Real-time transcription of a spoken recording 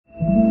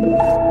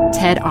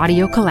TED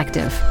Audio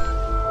Collective.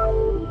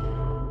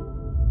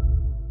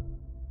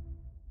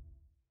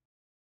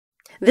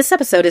 This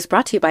episode is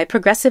brought to you by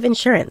Progressive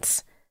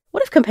Insurance.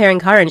 What if comparing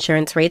car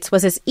insurance rates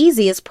was as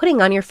easy as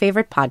putting on your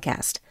favorite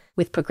podcast?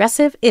 With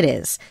Progressive, it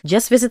is.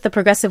 Just visit the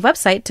Progressive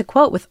website to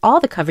quote with all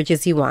the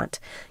coverages you want.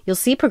 You'll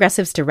see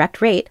Progressive's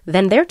direct rate,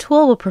 then their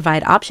tool will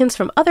provide options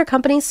from other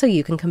companies so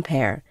you can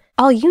compare.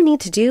 All you need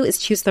to do is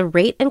choose the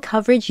rate and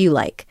coverage you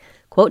like.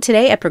 Quote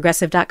today at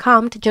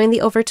Progressive.com to join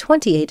the over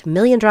 28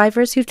 million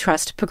drivers who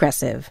trust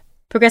Progressive.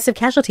 Progressive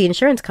Casualty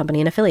Insurance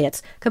Company and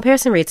Affiliates.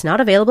 Comparison rates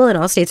not available in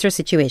all states or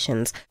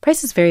situations.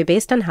 Prices vary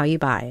based on how you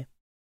buy.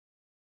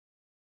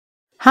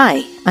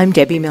 Hi, I'm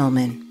Debbie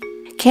Millman.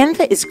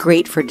 Canva is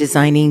great for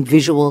designing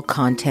visual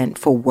content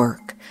for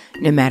work,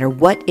 no matter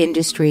what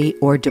industry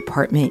or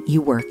department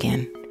you work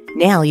in.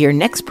 Nail your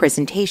next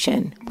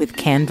presentation with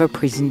Canva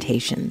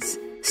Presentations.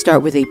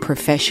 Start with a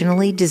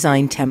professionally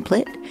designed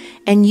template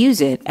and use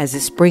it as a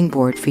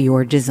springboard for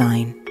your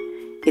design.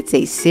 It's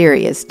a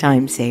serious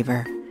time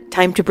saver.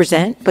 Time to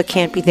present but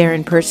can't be there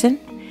in person?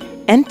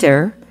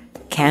 Enter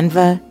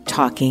Canva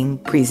Talking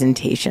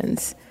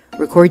Presentations.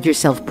 Record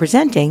yourself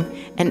presenting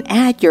and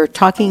add your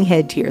talking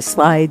head to your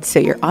slides so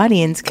your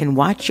audience can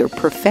watch your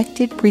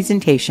perfected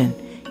presentation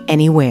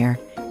anywhere,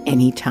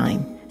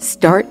 anytime.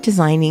 Start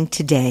designing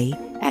today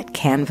at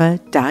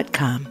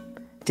canva.com.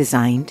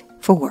 Designed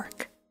for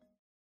work.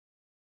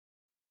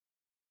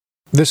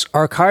 This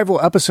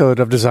archival episode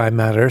of Design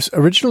Matters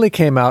originally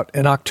came out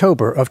in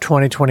October of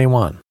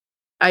 2021.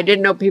 I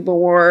didn't know people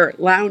wore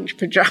lounge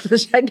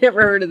pajamas. I'd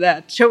never heard of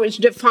that. So it was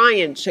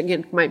defiance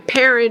against my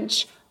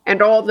parents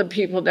and all the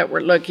people that were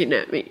looking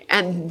at me.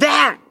 And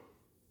that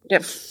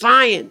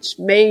defiance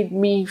made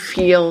me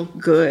feel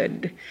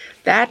good.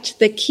 That's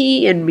the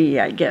key in me,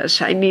 I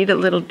guess. I need a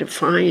little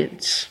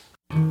defiance.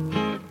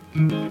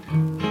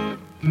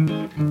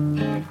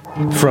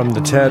 From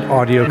the TED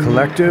Audio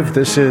Collective,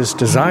 this is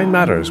Design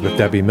Matters with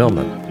Debbie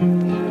Millman.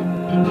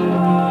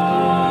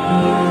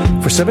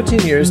 For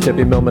 17 years,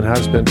 Debbie Millman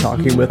has been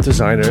talking with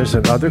designers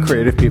and other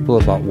creative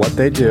people about what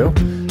they do,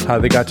 how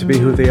they got to be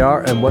who they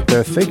are, and what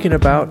they're thinking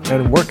about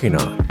and working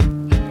on.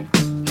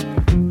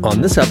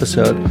 On this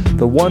episode,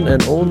 the one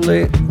and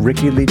only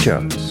Rickie Lee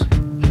Jones.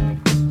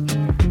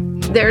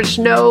 There's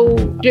no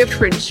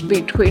difference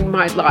between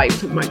my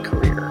life and my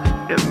career,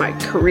 and my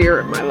career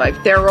and my life.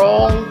 They're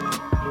all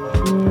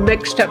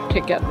mixed up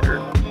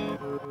together.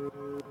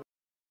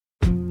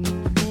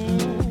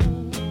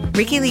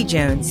 Rickie Lee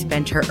Jones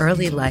spent her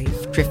early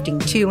life drifting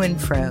to and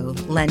fro,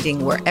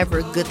 landing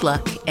wherever good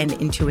luck and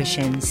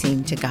intuition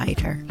seemed to guide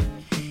her.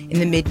 In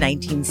the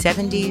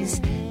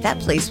mid-1970s, that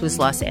place was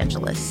Los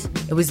Angeles.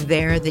 It was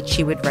there that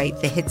she would write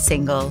the hit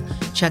single,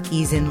 Chuck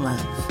E.'s in Love.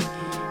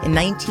 In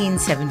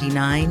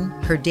 1979,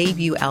 her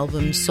debut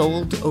album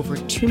sold over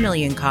 2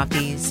 million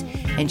copies,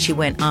 and she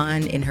went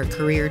on in her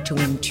career to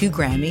win 2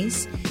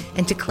 Grammys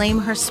and to claim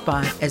her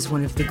spot as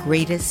one of the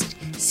greatest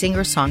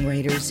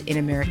singer-songwriters in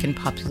American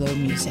popular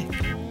music.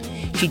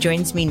 She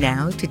joins me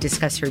now to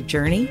discuss her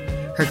journey,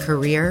 her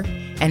career,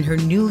 and her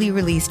newly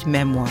released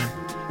memoir.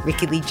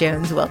 Rickie Lee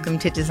Jones, welcome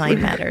to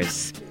Design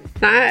Matters.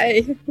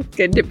 Hi,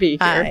 good to be here.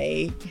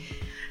 Hi.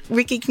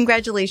 Rickie,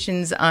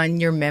 congratulations on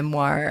your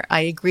memoir.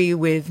 I agree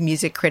with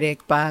music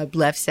critic Bob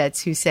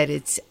Lefsetz, who said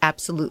it's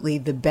absolutely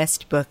the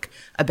best book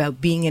about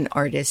being an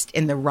artist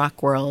in the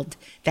rock world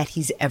that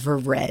he's ever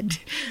read.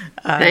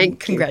 Thank you.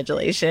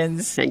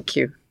 Congratulations. Thank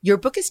you. Your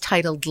book is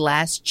titled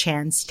Last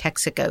Chance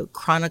Texaco,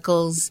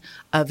 Chronicles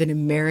of an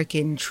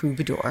American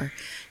Troubadour.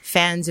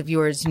 Fans of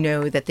yours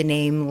know that the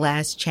name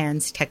Last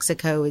Chance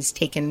Texaco is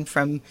taken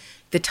from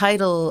the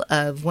title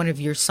of one of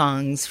your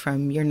songs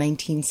from your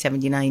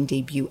 1979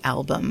 debut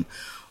album.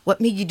 What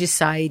made you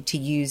decide to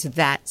use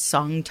that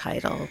song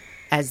title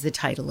as the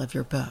title of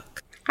your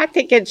book? I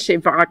think it's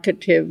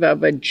evocative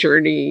of a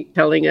journey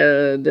telling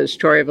the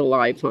story of a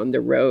life on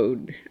the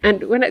road.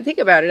 And when I think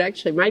about it,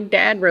 actually, my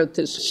dad wrote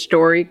this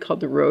story called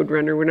The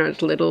Roadrunner when I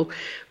was little.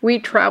 We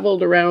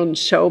traveled around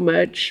so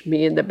much,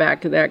 me in the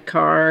back of that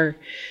car.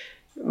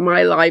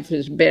 My life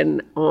has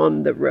been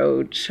on the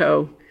road.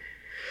 So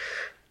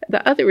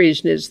the other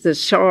reason is the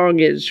song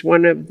is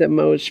one of the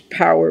most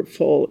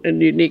powerful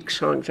and unique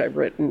songs I've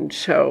written.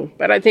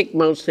 But I think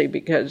mostly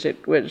because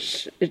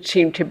it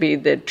seemed to be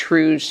the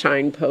true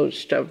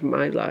signpost of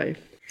my life.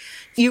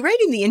 You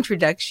write in the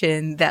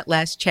introduction that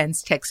Last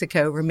Chance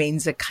Texaco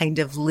remains a kind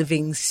of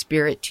living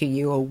spirit to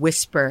you, a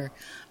whisper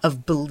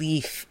of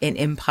belief in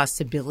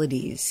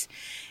impossibilities.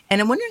 And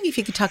I'm wondering if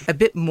you could talk a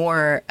bit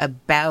more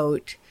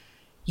about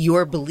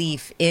your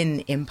belief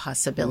in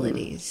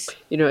impossibilities.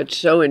 You know, it's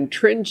so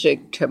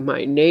intrinsic to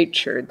my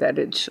nature that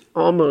it's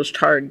almost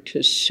hard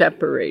to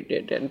separate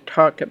it and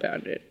talk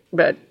about it.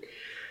 But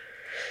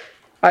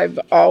I've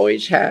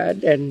always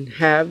had and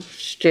have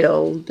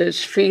still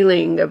this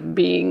feeling of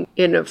being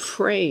in a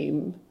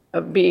frame,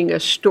 of being a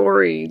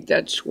story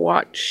that's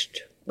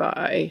watched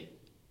by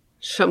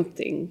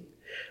something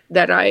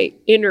that I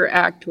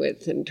interact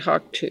with and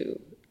talk to,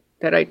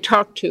 that I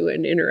talk to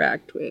and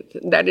interact with.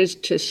 And that is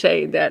to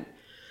say that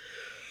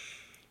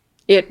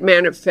it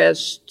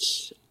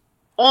manifests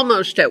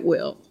almost at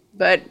will,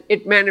 but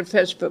it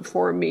manifests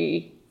before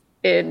me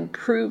in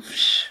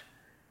proofs,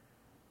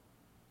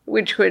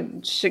 which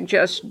would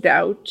suggest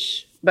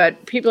doubts.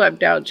 But people have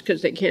doubts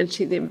because they can't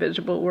see the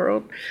invisible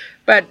world.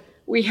 But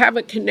we have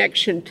a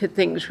connection to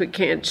things we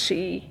can't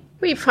see.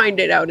 We find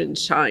it out in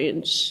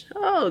science.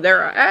 Oh,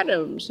 there are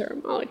atoms, there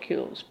are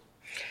molecules.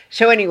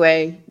 So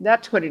anyway,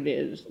 that's what it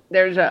is.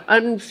 There's an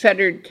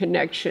unfettered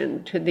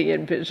connection to the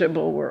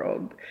invisible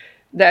world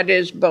that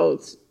is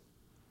both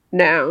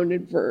noun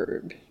and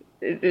verb.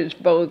 It is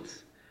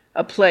both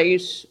a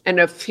place and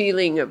a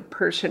feeling of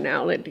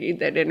personality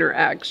that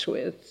interacts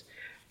with.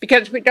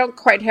 Because we don't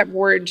quite have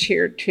words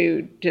here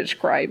to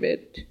describe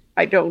it.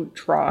 I don't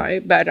try,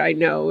 but I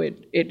know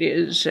it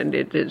is, and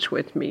it is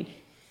with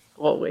me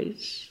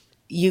always.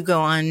 You go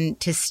on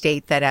to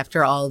state that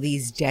after all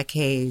these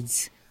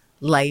decades,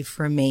 life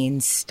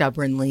remains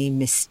stubbornly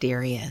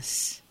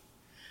mysterious,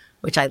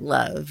 which I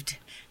loved.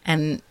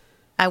 And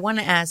I want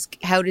to ask,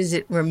 how does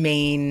it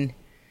remain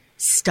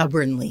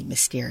stubbornly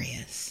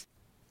mysterious?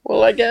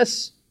 Well, I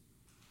guess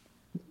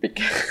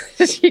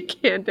because you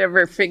can't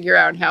ever figure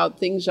out how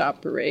things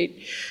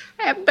operate,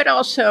 but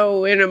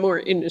also in a more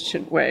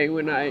innocent way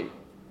when I,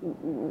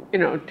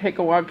 take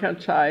a walk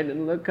outside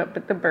and look up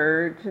at the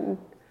birds, and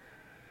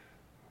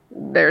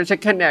there's a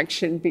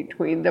connection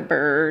between the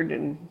bird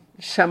and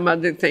some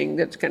other thing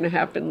that's going to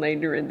happen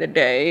later in the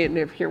day. And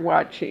if you're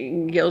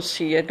watching, you'll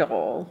see it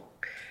all.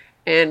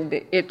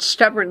 And it's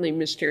stubbornly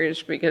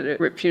mysterious because it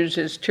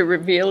refuses to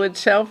reveal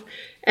itself.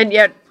 And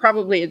yet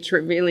probably it's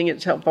revealing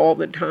itself all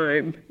the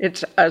time.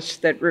 It's us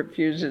that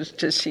refuses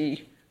to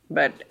see.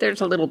 But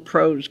there's a little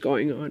prose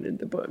going on in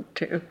the book,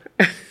 too.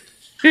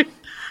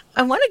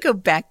 I want to go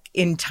back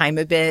in time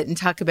a bit and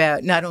talk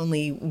about not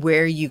only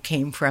where you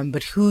came from,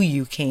 but who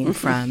you came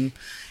from.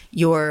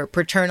 Your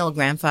paternal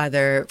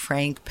grandfather,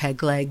 Frank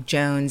Pegleg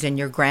Jones, and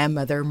your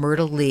grandmother,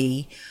 Myrtle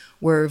Lee,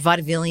 were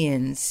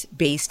vaudevillians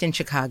based in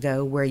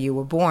Chicago, where you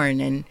were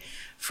born. And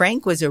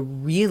Frank was a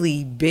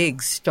really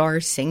big star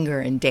singer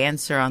and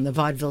dancer on the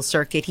vaudeville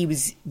circuit. He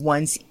was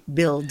once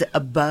billed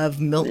above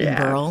Milton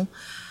Berle.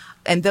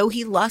 And though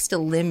he lost a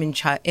limb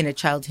in a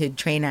childhood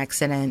train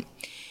accident,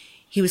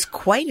 he was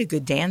quite a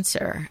good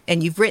dancer.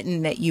 And you've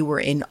written that you were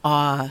in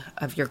awe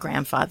of your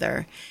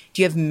grandfather.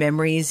 Do you have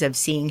memories of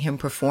seeing him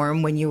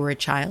perform when you were a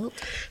child?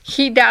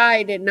 He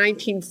died in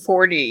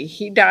 1940.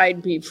 He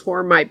died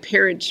before my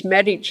parents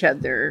met each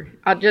other.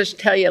 I'll just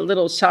tell you a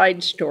little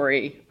side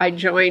story. I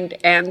joined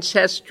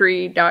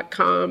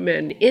Ancestry.com,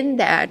 and in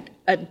that,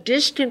 a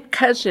distant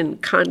cousin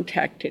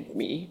contacted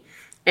me.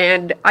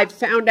 And I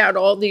found out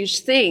all these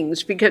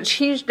things because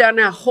he's done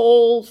a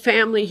whole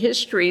family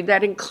history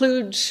that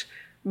includes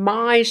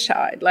my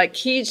side. Like,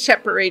 he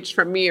separates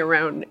from me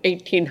around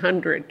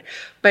 1800,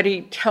 but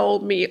he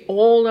told me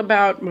all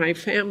about my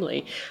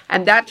family.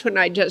 And that's when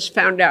I just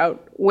found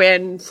out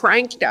when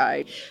Frank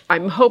died.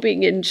 I'm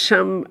hoping in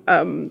some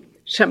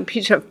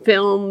piece of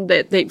film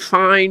that they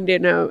find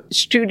in a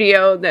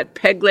studio that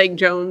Pegleg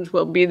Jones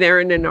will be there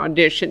in an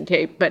audition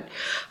tape, but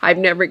I've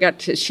never got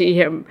to see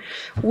him.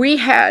 We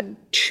had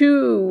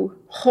 2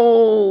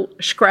 whole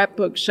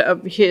scrapbooks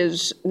of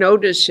his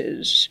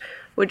notices,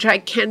 which I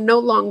can no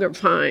longer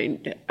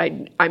find.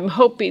 I'm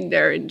hoping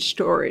they're in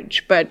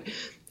storage, but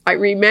I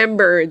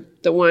remember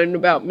the one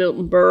about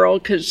Milton Berle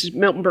because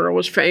Milton Berle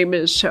was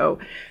famous. So,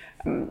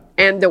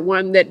 and the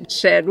one that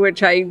said,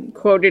 which I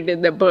quoted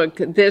in the book,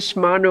 "This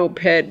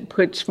monoped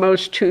puts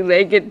most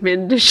 2-legged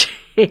men to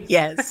shame."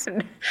 Yes.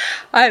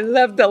 I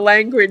love the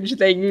language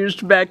they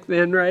used back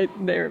then, right?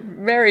 They're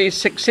very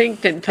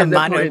succinct and to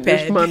the point.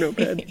 This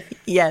monoped.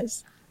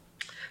 Yes.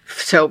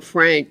 So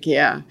Frank,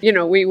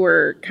 we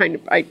were kind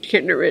of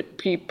itinerant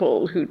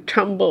people who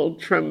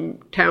tumbled from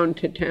town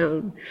to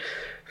town.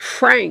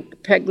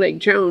 Frank Pegleg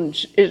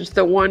Jones is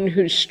the one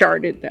who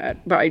started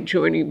that by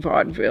joining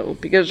vaudeville,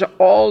 because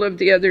all of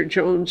the other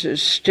Joneses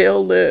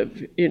still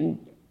live in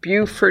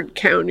Beaufort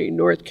County,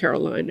 North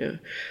Carolina.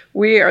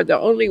 We are the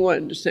only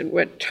ones that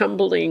went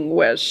tumbling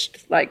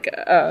west like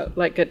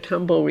a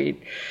tumbleweed.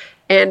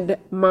 And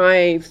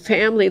my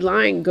family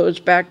line goes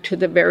back to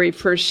the very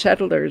first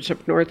settlers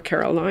of North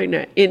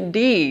Carolina.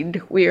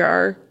 Indeed, we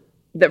are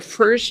the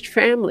first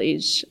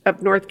families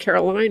of North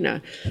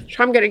Carolina.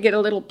 So I'm going to get a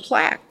little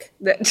plaque.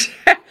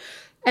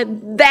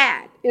 And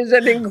that is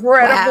an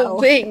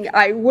incredible thing.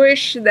 I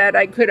wish that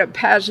I could have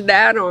passed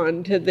that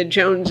on to the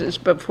Joneses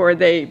before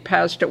they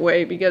passed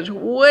away, because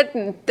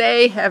wouldn't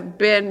they have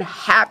been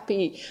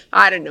happy?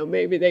 I don't know,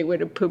 maybe they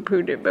would have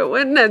poo-pooed it, but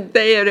wouldn't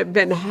they have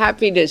been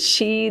happy to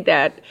see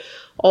that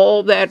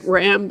all that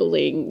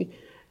rambling,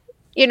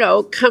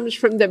 comes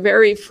from the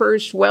very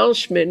first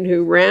Welshman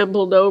who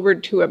rambled over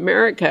to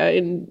America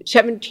in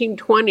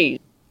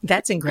 1720.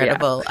 That's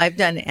incredible. Yeah. I've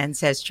done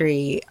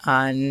Ancestry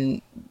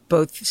on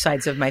both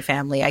sides of my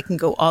family. I can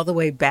go all the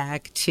way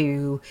back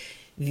to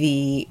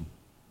the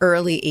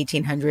early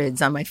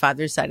 1800s on my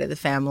father's side of the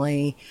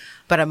family.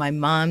 But on my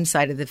mom's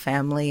side of the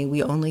family,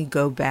 we only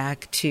go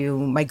back to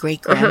my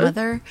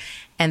great-grandmother.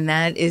 And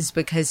that is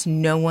because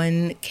no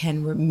one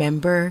can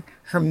remember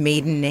her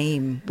maiden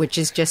name, which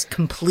is just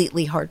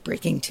completely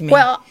heartbreaking to me.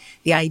 Well,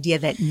 the idea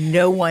that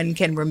no one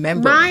can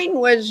remember. Mine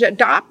was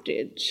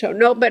adopted, so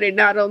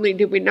not only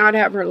did we not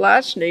have her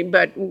last name,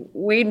 but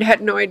we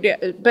had no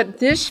idea. But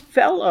this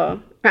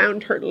fella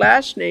found her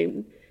last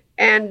name,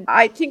 and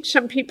I think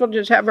some people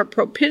just have a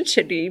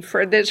propensity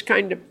for this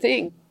kind of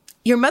thing.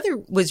 Your mother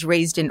was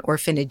raised in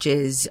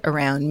orphanages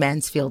around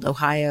Mansfield,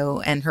 Ohio,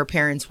 and her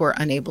parents were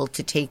unable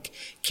to take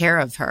care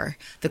of her.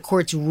 The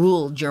courts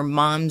ruled your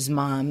mom's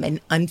mom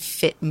an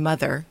unfit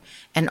mother,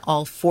 and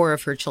all 4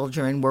 of her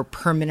children were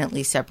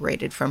permanently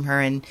separated from her.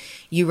 And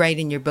you write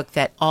in your book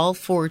that all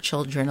 4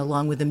 children,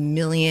 along with 1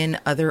 million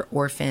other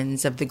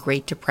orphans of the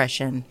Great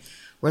Depression,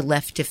 were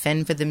left to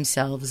fend for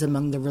themselves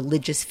among the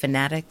religious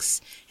fanatics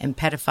and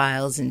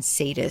pedophiles and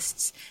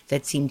sadists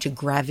that seem to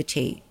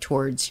gravitate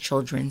towards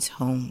children's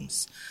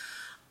homes.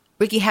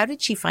 Rickie, how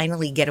did she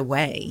finally get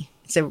away?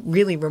 It's a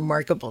really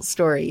remarkable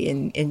story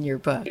in your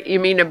book. You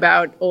mean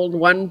about old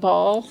One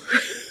Ball?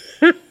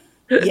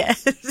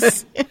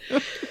 Yes.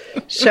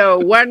 So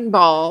One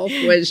Ball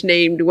was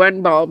named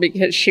One Ball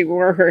because she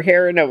wore her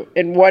hair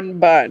in one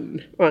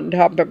bun on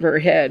top of her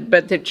head.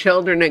 But the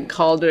children had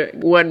called it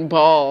One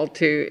Ball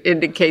to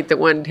indicate the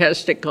one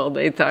testicle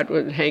they thought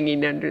was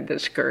hanging under the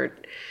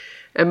skirt.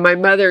 And my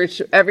mother,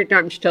 every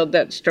time she told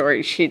that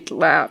story, she'd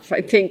laugh.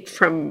 I think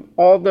from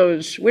all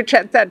those, which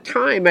at that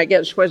time, I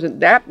guess, wasn't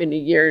that many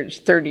years,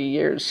 30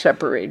 years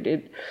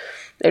separated,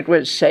 it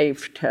was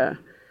safe to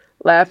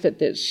laugh at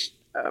this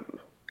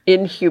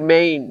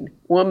inhumane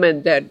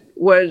woman that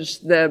was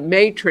the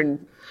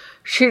matron.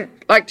 She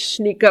liked to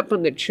sneak up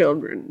on the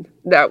children.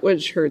 That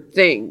was her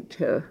thing,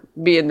 to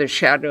be in the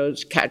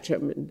shadows, catch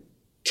them, and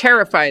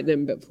terrify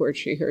them before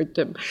she hurt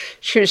them.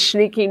 She was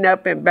sneaking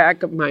up in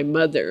back of my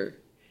mother,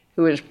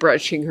 who was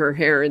brushing her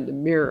hair in the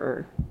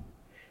mirror,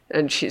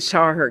 and she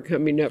saw her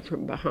coming up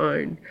from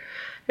behind.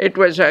 It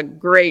was a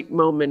great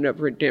moment of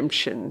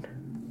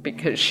redemption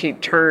because she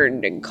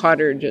turned and caught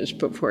her just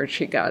before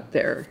she got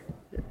there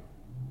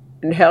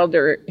and held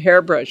her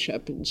hairbrush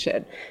up and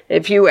said,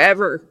 "If you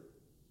ever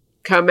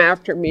come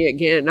after me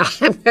again,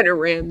 I'm going to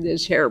ram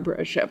this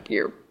hairbrush up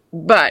your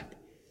butt."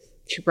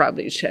 She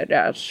probably said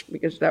ass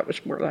because that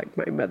was more like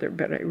my mother,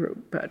 but I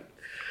wrote butt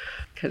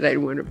because I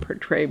didn't want to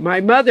portray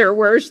my mother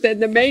worse than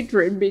the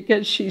matron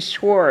because she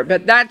swore.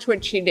 But that's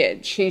what she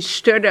did. She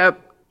stood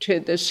up to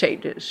the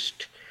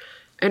sadist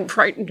and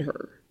frightened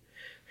her.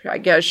 I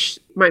guess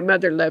my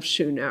mother left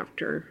soon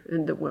after,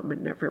 and the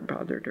woman never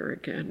bothered her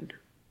again.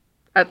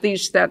 At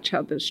least that's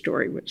how the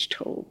story was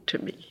told to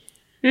me.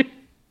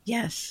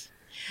 Yes.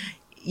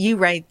 You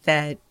write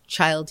that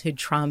childhood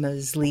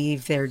traumas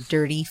leave their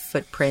dirty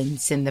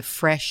footprints in the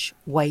fresh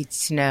white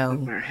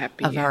snow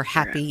of our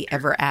happy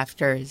ever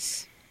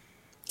afters.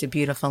 It's a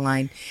beautiful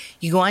line.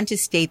 You go on to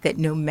state that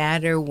no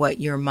matter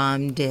what your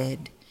mom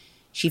did,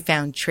 she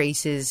found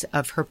traces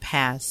of her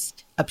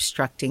past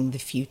obstructing the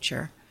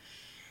future.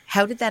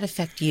 How did that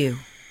affect you?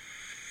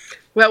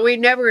 Well, we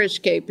never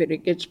escape it.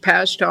 It gets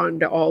passed on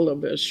to all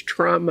of us.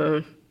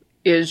 Trauma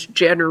is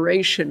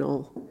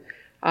generational,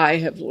 I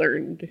have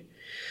learned.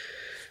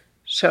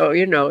 So,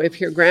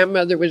 if your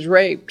grandmother was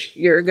raped,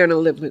 you're going to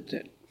live with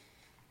it.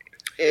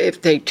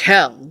 If they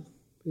tell,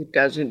 it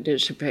doesn't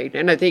dissipate.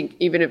 And I think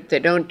even if they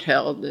don't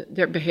tell,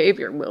 their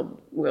behavior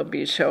will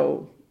be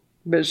so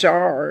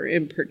bizarre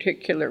in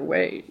particular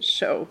ways.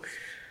 So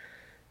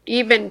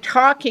even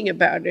talking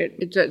about it,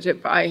 it's as if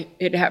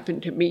it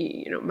happened to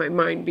me. My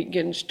mind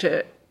begins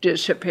to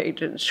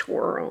dissipate and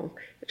swirl.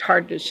 It's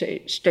hard to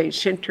stay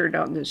centered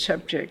on the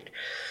subject.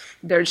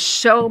 There's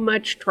so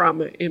much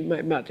trauma in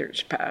my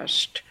mother's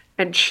past.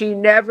 And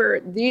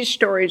these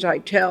stories I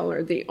tell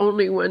are the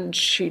only ones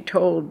she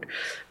told,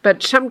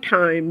 but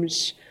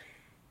sometimes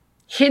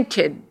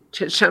hinted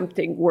to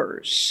something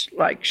worse.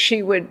 Like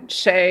she would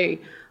say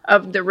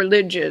of the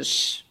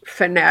religious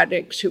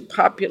fanatics who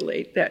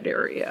populate that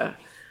area,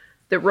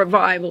 the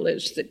revival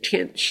is the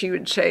tent. She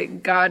would say,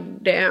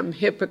 "Goddamn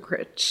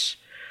hypocrites."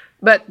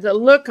 But the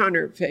look on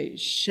her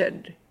face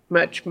said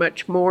much,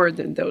 much more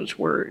than those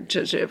words,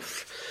 as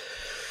if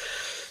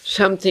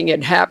something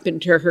had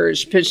happened to her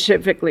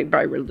specifically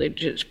by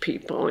religious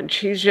people, and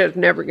she's just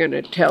never going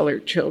to tell her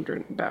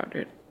children about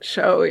it.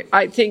 So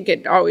I think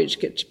it always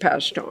gets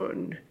passed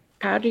on.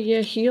 How do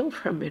you heal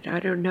from it? I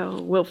don't know.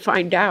 We'll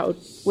find out.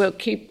 We'll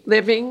keep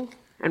living,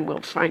 and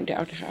we'll find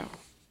out how.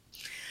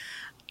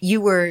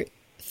 You were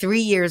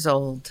 3 years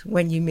old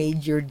when you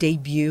made your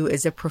debut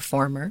as a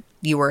performer.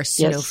 You were a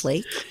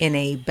snowflake in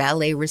a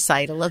ballet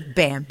recital of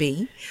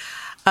Bambi.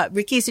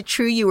 Rickie, is it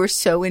true you were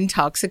so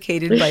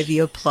intoxicated by the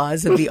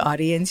applause of the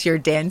audience, your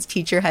dance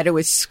teacher had to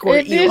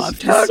escort you off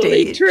the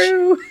stage? It is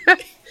totally true.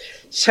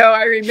 So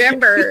I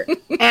remember,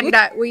 and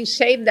we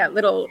saved that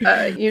little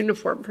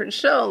uniform for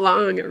so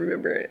long. I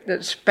remember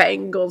the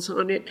spangles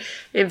on it.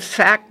 In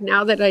fact,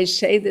 now that I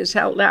say this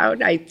out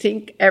loud, I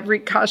think every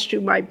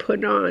costume I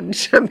put on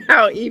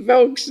somehow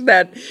evokes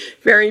that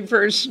very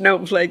first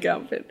snowflake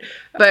outfit.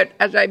 But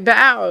as I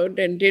bowed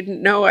and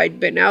didn't know I'd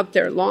been out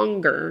there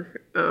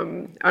longer,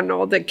 and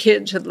all the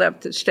kids had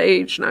left the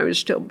stage and I was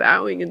still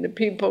bowing and the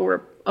people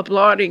were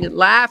applauding and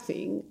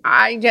laughing,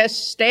 I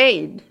just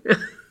stayed.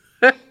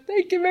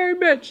 Thank you very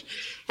much.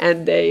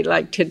 And they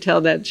like to tell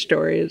that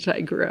story as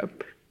I grew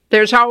up.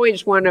 There's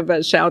always one of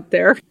us out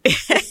there.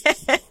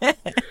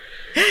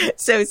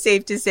 So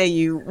safe to say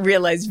you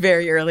realized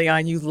very early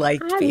on you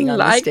liked being on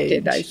the stage. I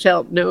liked it. I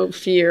felt no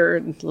fear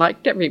and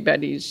liked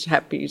everybody's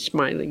happy,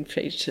 smiling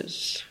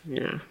faces.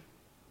 Yeah.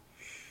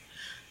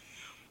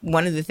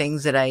 One of the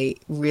things that I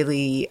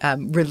really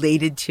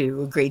related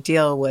to a great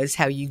deal was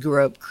how you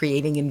grew up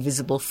creating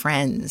invisible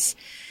friends.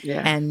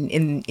 Yeah. And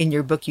in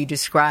your book, you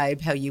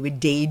describe how you would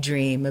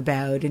daydream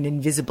about an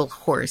invisible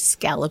horse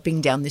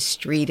galloping down the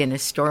street in a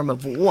storm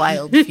of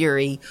wild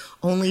fury,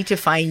 only to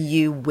find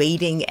you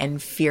waiting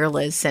and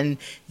fearless, and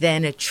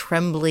then a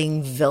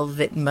trembling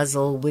velvet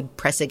muzzle would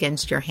press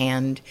against your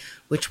hand,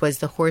 which was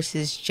the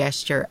horse's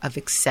gesture of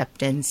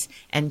acceptance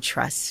and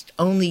trust.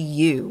 Only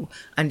you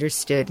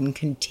understood and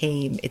could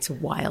tame its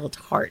wild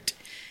heart.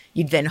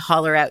 You'd then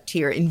holler out to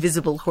your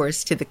invisible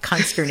horse to the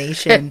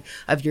consternation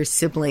of your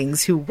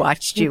siblings who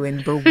watched you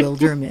in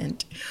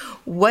bewilderment.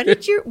 What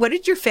did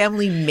your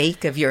family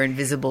make of your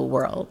invisible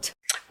world?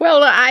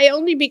 Well, I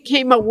only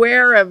became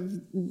aware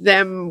of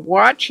them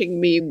watching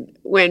me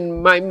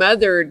when my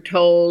mother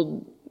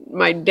told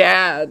my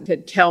dad to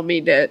tell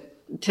me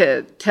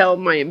to tell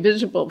my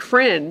invisible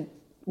friend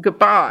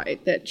goodbye,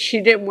 that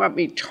she didn't want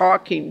me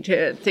talking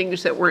to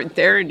things that weren't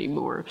there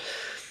anymore.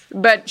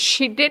 But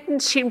she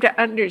didn't seem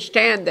to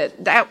understand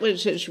that that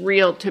was as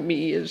real to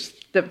me as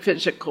the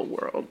physical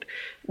world.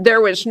 There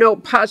was no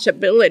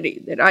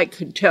possibility that I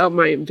could tell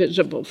my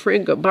invisible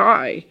friend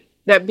goodbye.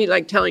 That'd be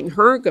like telling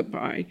her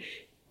goodbye.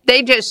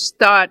 They just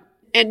thought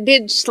and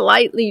did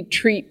slightly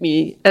treat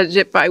me as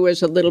if I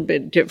was a little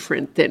bit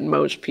different than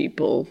most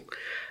people,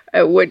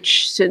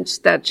 which, since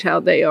that's how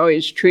they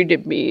always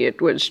treated me,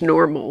 it was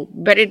normal.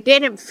 But it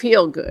didn't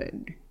feel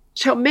good.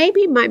 So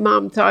maybe my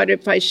mom thought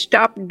if I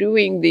stopped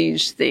doing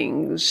these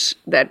things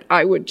that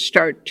I would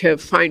start to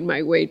find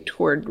my way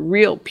toward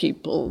real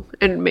people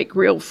and make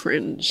real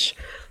friends.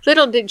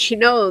 Little did she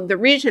know the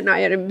reason I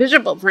had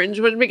invisible friends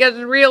was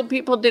because real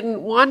people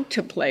didn't want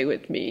to play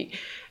with me.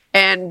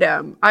 And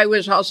I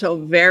was also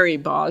very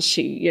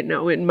bossy,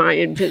 in my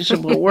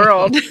invisible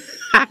world.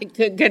 I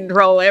could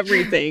control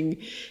everything.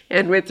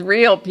 And with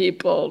real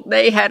people,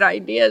 they had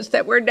ideas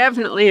that were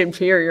definitely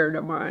inferior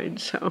to mine,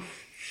 so...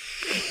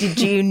 Did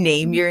you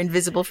name your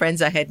invisible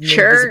friends? I had an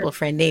invisible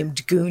friend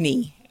named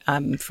Goonie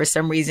for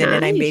some reason, nice.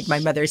 And I made my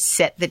mother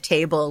set the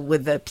table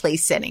with the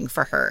place setting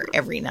for her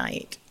every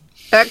night.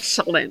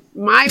 Excellent.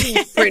 My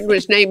friend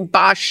was named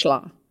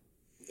Bashla,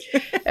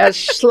 a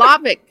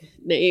Slavic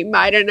name.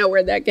 I don't know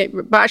where that came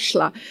from,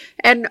 Bashla.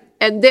 And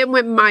then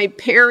when my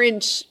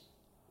parents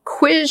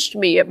quizzed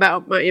me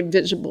about my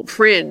invisible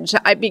friends,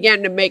 I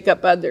began to make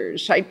up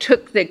others. I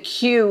took the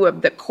cue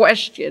of the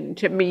question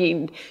to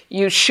mean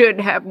you should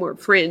have more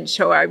friends.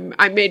 So I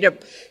made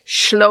up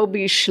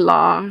Shlobi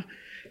Shla,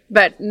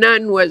 but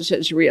none was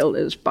as real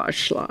as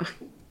Bashla.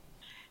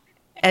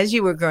 As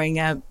you were growing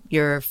up,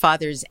 your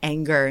father's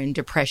anger and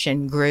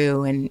depression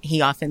grew, and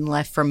he often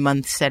left for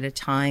months at a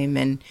time.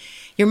 And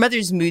your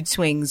mother's mood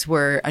swings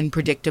were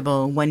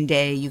unpredictable. One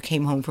day you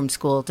came home from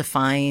school to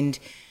find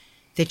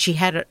that she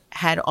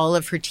had all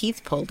of her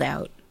teeth pulled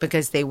out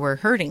because they were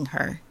hurting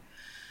her.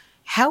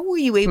 How were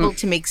you able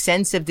to make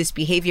sense of this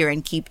behavior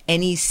and keep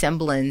any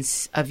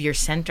semblance of your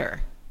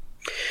center?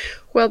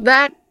 Well,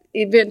 that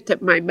event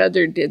that my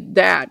mother did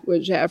that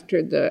was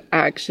after the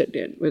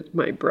accident with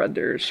my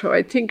brother. So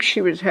I think she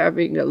was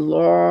having a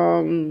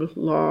long,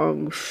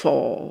 long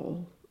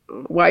fall.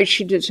 Why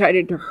she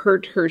decided to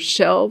hurt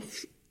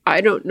herself,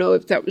 I don't know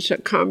if that was a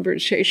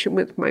conversation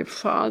with my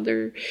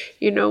father.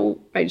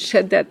 I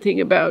said that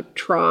thing about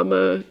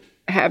trauma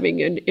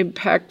having an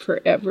impact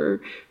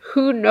forever.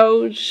 Who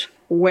knows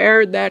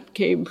where that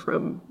came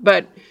from?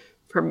 But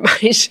for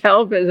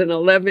myself as an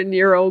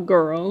 11-year-old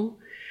girl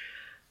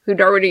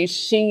who'd already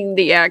seen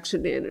the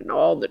accident and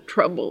all the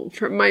trouble,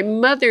 for my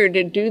mother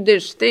to do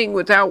this thing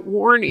without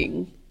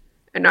warning,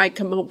 and I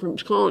come home from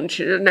school and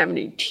she doesn't have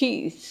any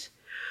teeth,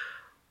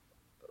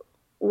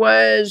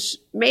 was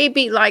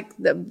maybe like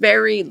the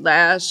very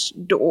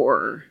last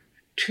door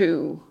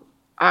to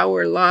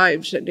our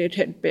lives that it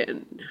had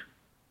been,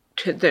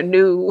 to the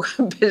new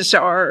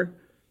bizarre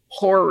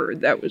horror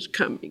that was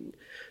coming.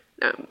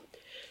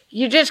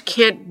 You just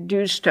can't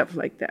do stuff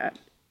like that,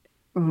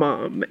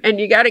 Mom. And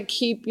you got to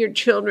keep your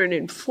children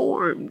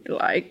informed.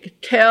 Like,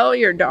 tell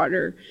your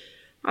daughter,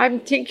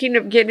 I'm thinking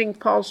of getting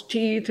false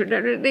teeth, or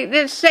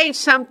just say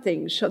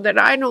something so that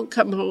I don't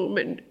come home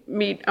and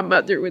meet a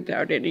mother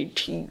without any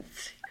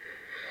teeth.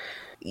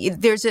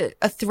 There's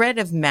a thread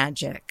of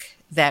magic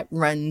that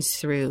runs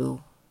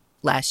through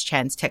Last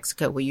Chance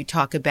Texaco, where you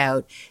talk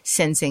about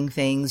sensing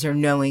things or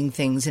knowing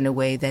things in a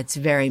way that's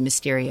very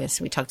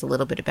mysterious. We talked a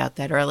little bit about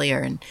that earlier.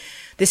 And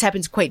this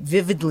happens quite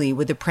vividly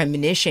with the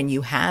premonition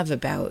you have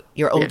about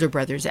your older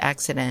brother's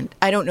accident.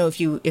 I don't know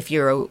if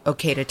you're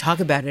okay to talk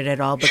about it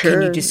at all, but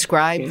can you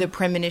describe the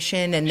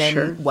premonition and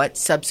then what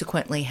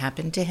subsequently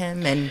happened to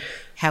him and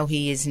how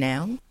he is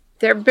now?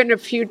 There have been a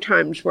few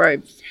times where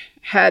I've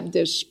had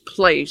this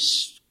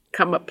place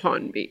come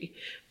upon me.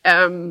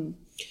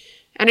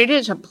 And it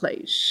is a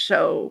place.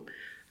 So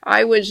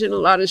I was in a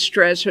lot of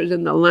stress. I was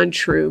in the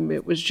lunchroom.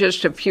 It was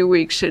just a few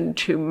weeks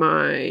into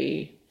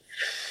my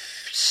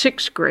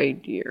 6th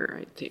grade year,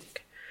 I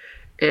think.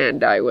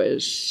 And I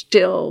was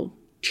still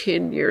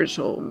 10 years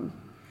old.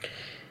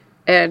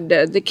 And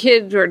the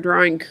kids were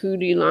drawing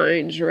cootie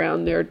lines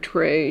around their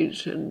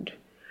trays. And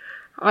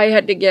I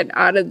had to get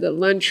out of the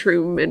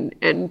lunchroom,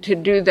 and to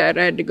do that,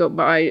 I had to go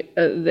by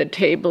the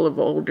table of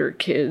older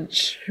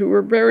kids who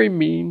were very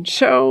mean.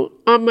 So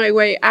on my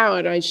way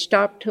out, I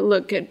stopped to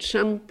look at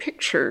some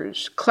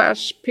pictures,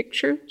 class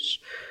pictures,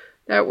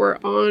 that were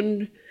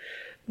on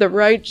the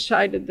right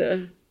side of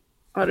the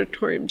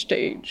auditorium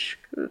stage.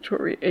 That's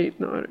where we ate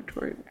in the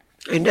auditorium.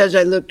 And as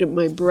I looked at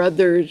my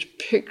brother's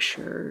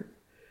picture,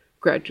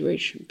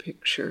 graduation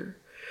picture,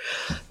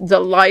 the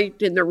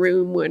light in the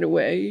room went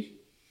away,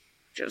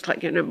 just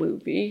like in a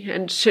movie,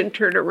 and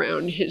centered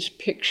around his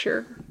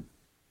picture.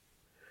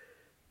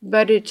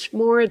 But it's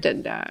more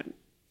than that.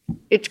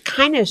 It's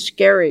kind of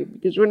scary,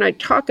 because when I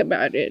talk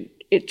about it,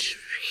 it's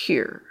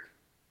here.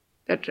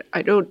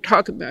 I don't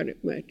talk about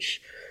it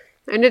much.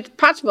 And it's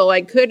possible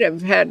I could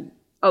have had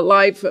a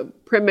life of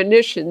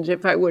premonitions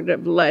if I would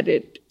have let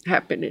it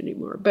happen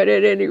anymore. But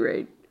at any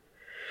rate,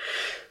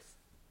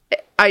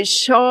 I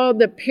saw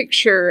the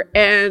picture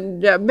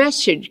and a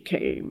message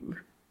came.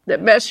 The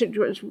message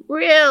was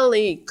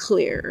really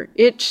clear.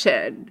 It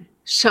said,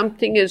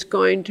 something is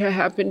going to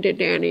happen to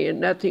Danny and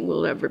nothing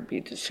will ever be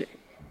the same.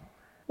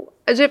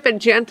 As if a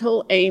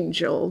gentle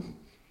angel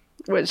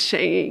was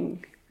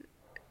saying,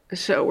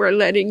 so we're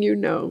letting you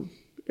know,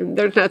 and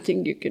there's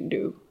nothing you can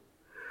do.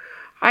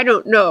 I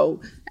don't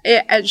know.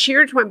 As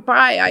years went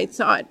by, I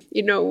thought,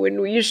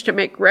 when we used to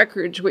make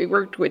records, we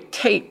worked with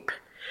tape.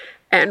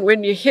 And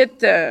when you hit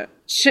the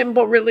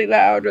cymbal really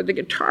loud or the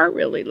guitar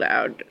really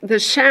loud, the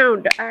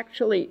sound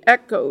actually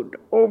echoed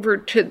over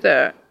to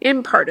the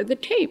in part of the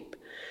tape.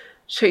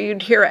 So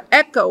you'd hear an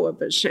echo of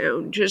a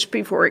sound just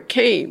before it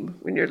came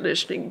when you're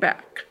listening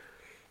back.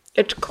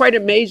 It's quite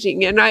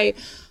amazing. And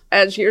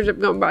as years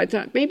have gone by, I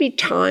thought maybe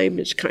time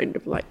is kind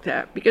of like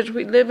that, because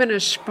we live in a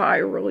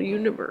spiral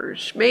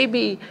universe.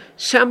 Maybe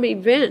some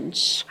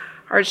events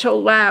are so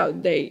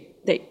loud they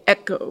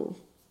echo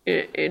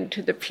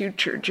into the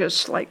future just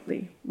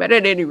slightly. But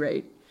at any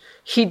rate,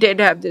 he did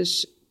have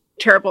this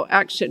terrible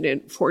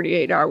accident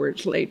 48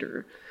 hours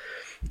later.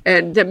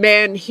 And the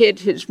man hit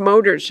his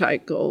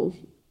motorcycle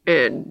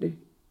and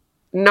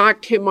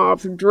knocked him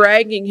off,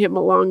 dragging him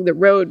along the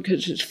road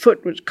because his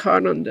foot was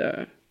caught on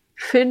the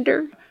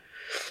fender.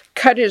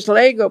 Cut his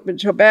leg open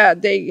so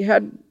bad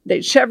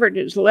they severed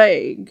his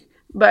leg,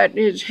 but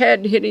his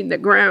head hitting the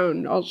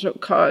ground also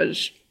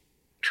caused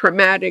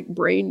traumatic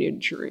brain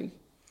injury.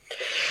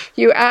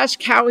 You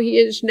ask how he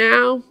is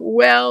now?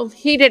 Well,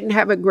 he didn't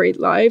have a great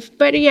life,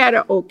 but he had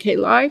an okay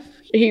life.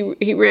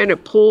 He ran a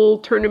pool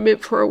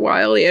tournament for a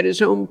while. He had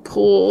his own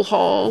pool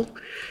hall,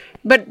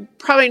 but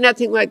probably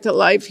nothing like the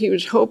life he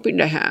was hoping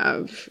to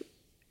have.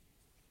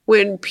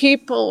 When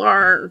people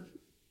are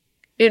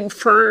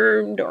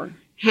infirmed or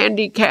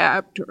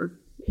handicapped, or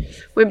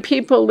when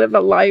people live a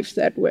life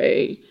that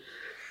way,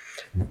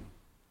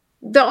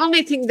 the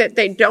only thing that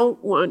they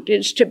don't want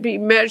is to be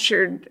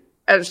measured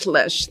as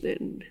less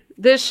than.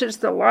 This is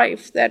the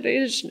life that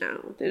is now.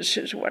 This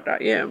is what I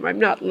am. I'm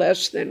not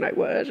less than I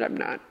was.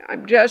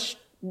 I'm just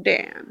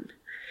Dan.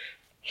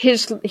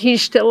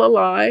 He's still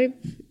alive,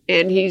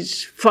 and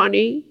he's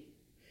funny.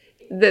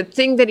 The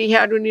thing that he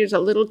had when he was a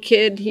little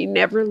kid, he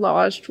never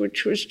lost,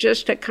 which was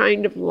just a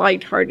kind of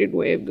lighthearted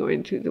way of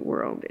going through the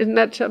world. Isn't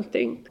that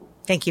something?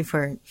 Thank you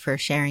for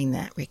sharing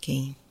that,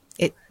 Rickie.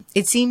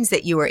 It seems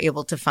that you were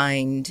able to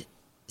find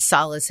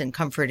solace and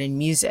comfort in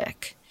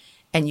music.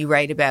 And you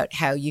write about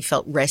how you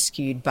felt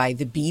rescued by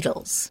the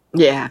Beatles.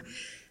 Yeah.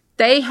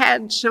 They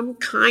had some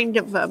kind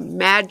of a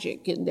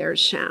magic in their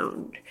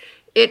sound.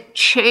 It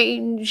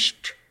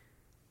changed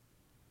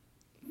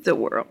the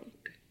world.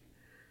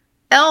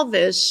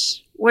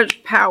 Elvis was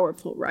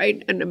powerful,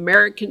 right? An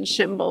American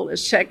symbol, a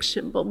sex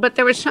symbol. But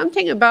there was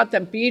something about the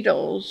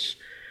Beatles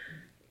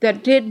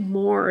that did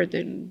more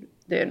than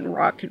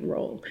rock and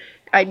roll.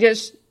 I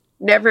just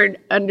never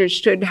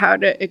understood how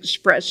to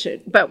express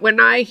it. But when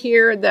I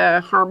hear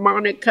the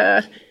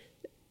harmonica,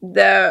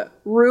 the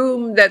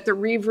room that the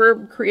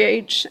reverb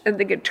creates, and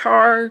the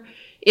guitar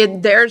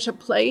in There's a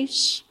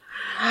Place,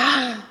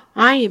 I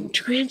am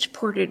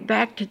transported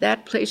back to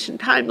that place in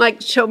time,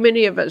 like so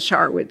many of us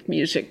are with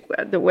music,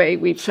 the way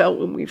we felt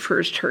when we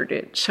first heard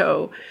it.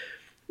 So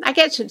I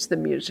guess it's the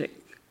music.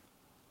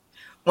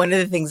 One of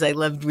the things I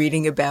loved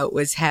reading about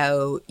was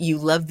how you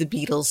loved the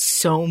Beatles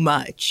so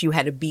much. You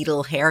had a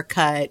Beatle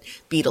haircut,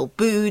 Beatle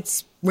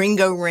boots,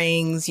 Ringo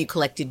rings. You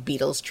collected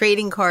Beatles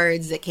trading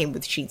cards that came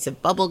with sheets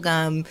of bubble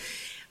gum.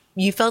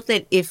 You felt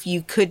that if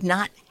you could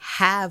not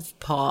have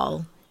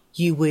Paul,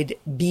 you would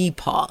be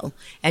Paul.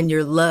 And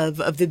your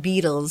love of the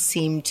Beatles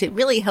seemed to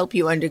really help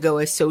you undergo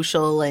a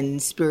social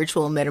and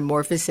spiritual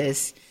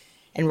metamorphosis.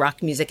 And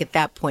rock music at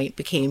that point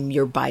became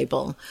your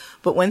Bible.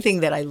 But one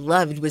thing that I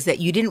loved was that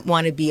you didn't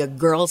want to be a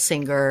girl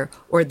singer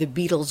or the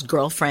Beatles'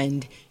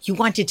 girlfriend. You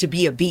wanted to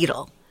be a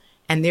Beatle.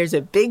 And there's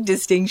a big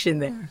distinction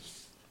there.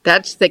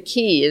 That's the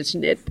key,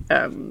 isn't it?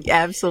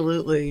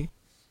 Absolutely.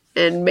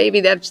 And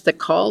maybe that's the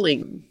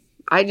calling.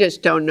 I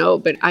just don't know,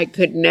 but I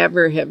could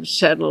never have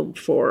settled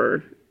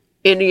for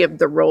any of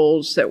the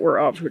roles that were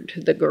offered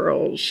to the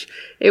girls.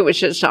 It was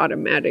just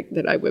automatic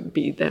that I would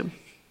be them.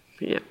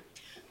 Yeah.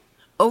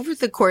 Over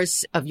the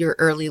course of your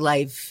early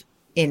life,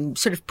 in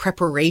sort of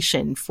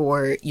preparation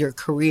for your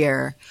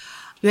career,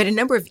 you had a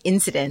number of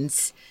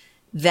incidents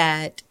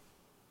that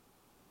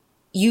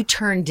you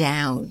turned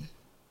down,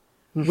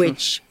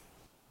 which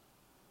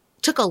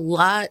took a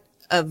lot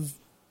of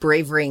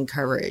bravery and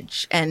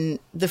courage. And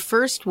the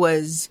first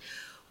was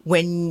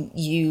when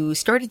you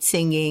started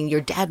singing, your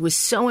dad was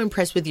so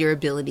impressed with your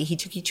ability, he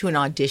took you to an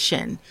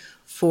audition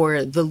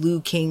for the Lou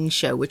King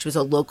Show, which was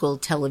a local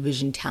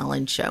television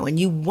talent show, and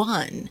you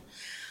won.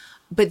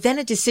 But then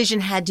a decision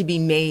had to be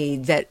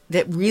made that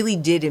really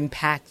did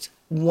impact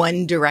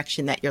one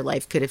direction that your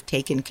life could have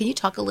taken. Can you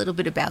talk a little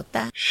bit about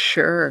that?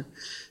 Sure.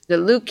 The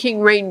Lou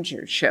King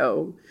Ranger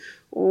Show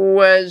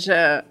was,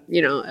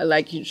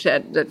 like you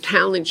said, the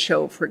talent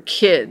show for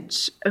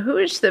kids. Who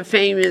is the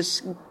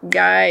famous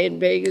guy in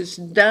Vegas?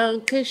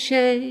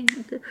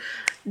 Dunkashane,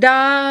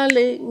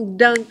 darling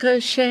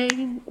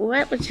Dunkashane.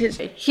 What was his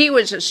name? He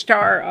was a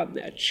star on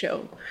that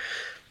show.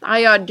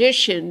 I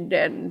auditioned,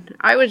 and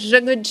I was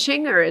a good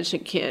singer as a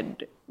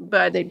kid,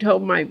 but they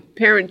told my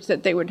parents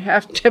that they would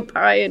have to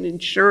buy an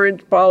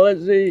insurance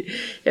policy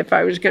if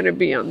I was going to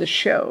be on the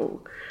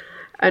show.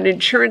 An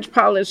insurance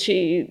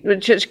policy was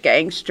just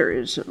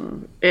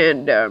gangsterism,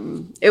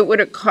 and it would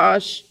have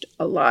cost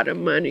a lot of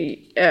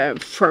money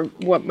for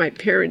what my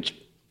parents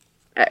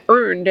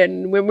earned.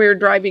 And when we were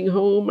driving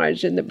home, I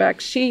was in the back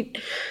seat.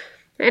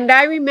 And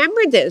I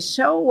remember this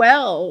so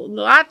well,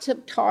 lots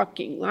of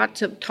talking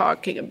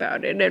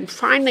about it. And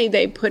finally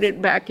they put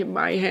it back in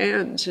my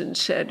hands and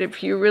said,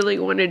 if you really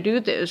want to do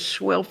this,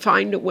 we'll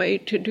find a way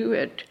to do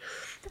it.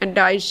 And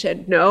I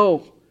said,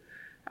 no,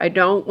 I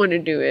don't want to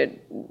do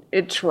it.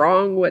 It's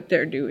wrong what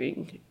they're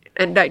doing.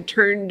 And I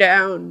turned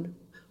down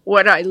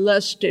what I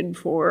lusted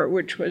for,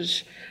 which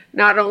was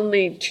not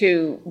only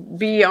to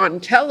be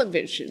on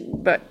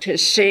television, but to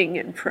sing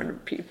in front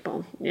of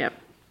people. Yep.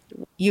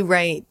 You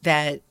write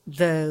that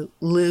the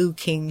Lou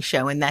King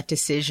Show and that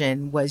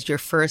decision was your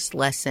first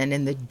lesson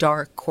in the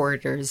dark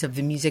corridors of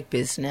the music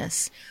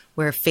business,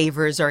 where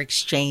favors are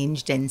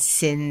exchanged and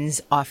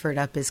sins offered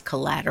up as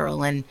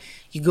collateral. And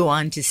you go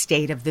on to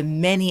state of the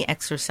many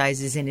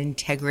exercises in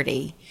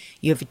integrity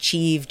you have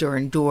achieved or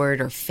endured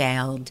or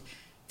failed,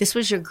 this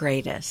was your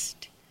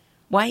greatest.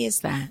 Why is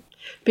that?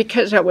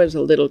 Because I was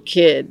a little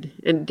kid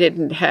and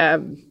didn't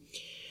have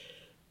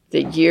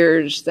the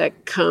years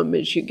that come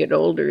as you get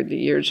older, the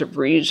years of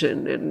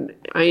reason. And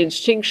I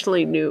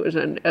instinctually knew it was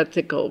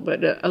unethical,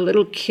 but a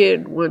little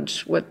kid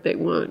wants what they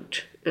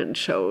want. And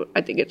so I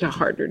think it's a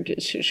harder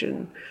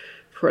decision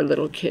for a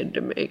little kid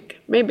to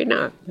make. Maybe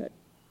not. But,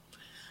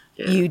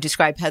 yeah. You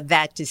describe how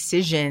that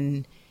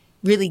decision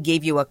really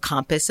gave you a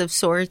compass of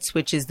sorts,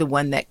 which is the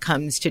one that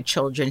comes to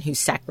children who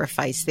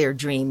sacrifice their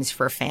dreams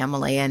for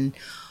family. And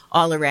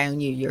all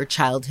around you, your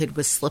childhood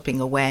was slipping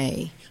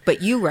away.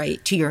 But you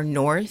write, to your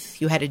north,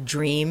 you had a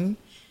dream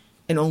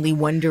and only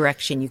one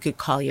direction you could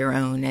call your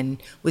own.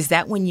 And was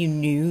that when you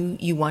knew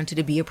you wanted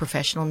to be a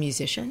professional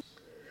musician?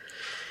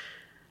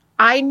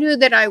 I knew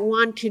that I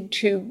wanted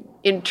to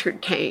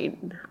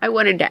entertain. I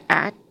wanted to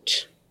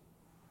act.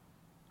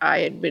 I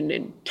had been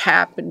in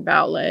tap and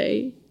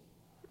ballet.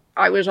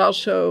 I was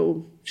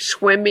also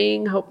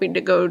swimming, hoping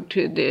to go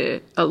to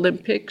the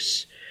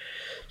Olympics.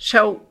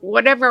 So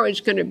whatever I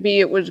was going to be,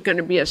 it was going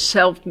to be a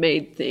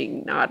self-made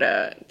thing, not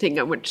a thing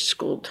I went to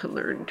school to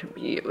learn to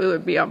be. It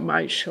would be on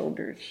my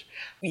shoulders.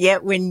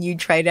 Yet when you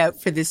tried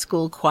out for the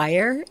school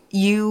choir,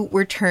 you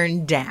were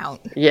turned down.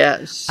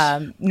 Yes.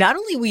 Not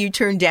only were you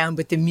turned down,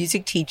 but the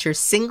music teacher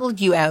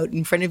singled you out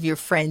in front of your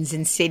friends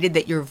and stated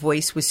that your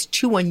voice was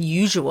too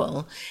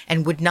unusual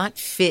and would not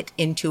fit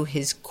into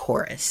his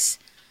chorus.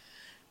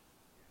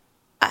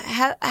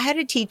 How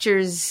do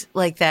teachers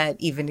like that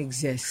even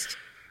exist?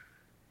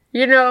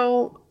 You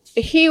know,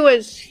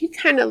 he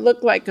kind of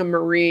looked like a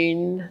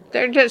Marine.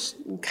 They're just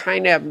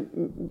kind of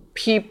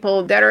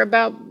people that are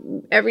about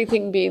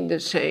everything being the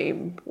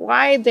same.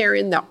 Why they're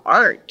in the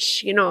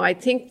arts? You know, I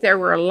think there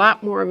were a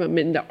lot more of them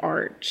in the arts.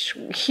 arts.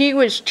 He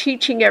was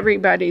teaching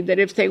everybody that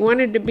if they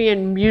wanted to be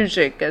in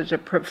music as a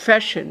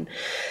profession,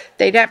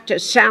 they'd have to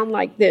sound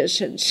like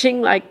this and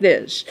sing like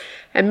this.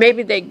 And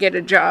maybe they'd get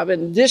a job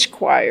in this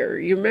choir.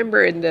 You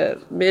remember in the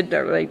mid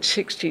or late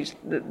 60s,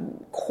 the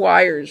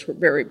choirs were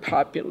very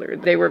popular.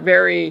 They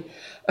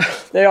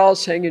all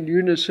sang in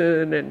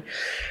unison. And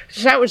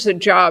so that was the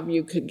job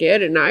you could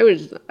get. And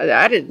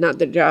that is not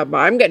the job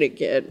I'm going to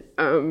get.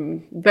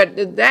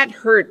 But that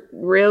hurt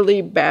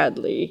really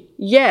badly.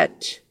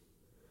 Yet,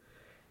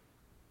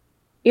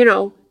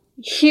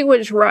 he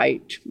was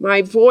right.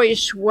 My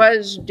voice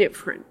was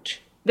different.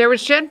 There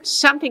was just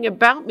something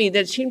about me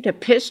that seemed to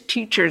piss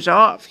teachers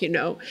off,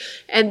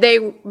 and they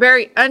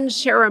very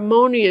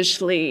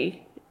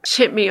unceremoniously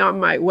sent me on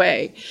my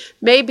way.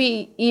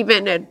 Maybe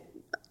even at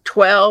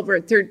 12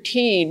 or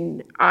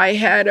 13, I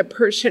had a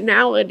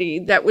personality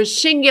that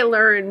was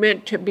singular and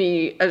meant to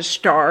be a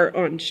star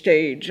on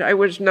stage. I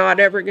was not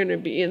ever going to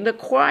be in the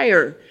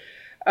choir,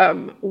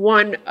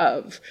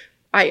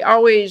 I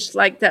always,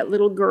 like that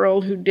little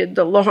girl who did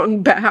the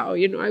long bow,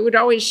 I would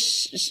always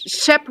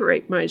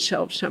separate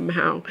myself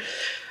somehow.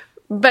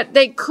 But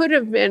they could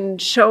have been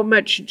so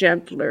much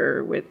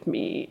gentler with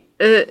me.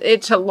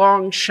 It's a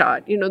long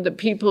shot. The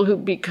people who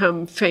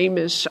become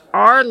famous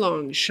are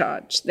long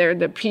shots. They're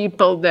the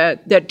people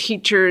that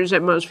teachers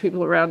and most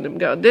people around them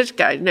go, this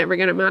guy's never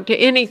going to amount to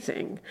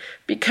anything.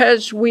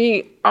 Because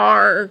we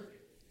are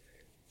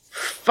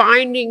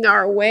finding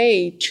our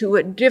way to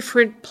a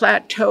different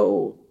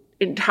plateau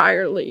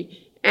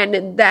entirely. And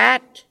in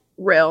that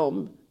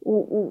realm,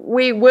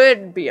 we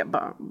would be a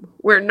bum.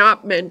 We're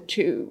not meant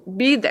to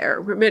be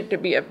there. We're meant to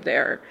be up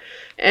there.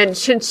 And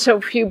since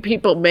so few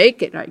people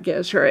make it, I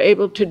guess, are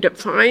able to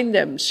define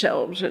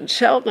themselves and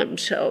sell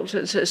themselves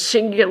as a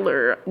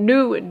singular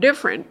new and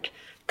different,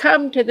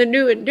 come to the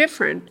new and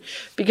different,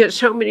 because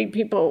so many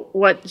people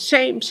want the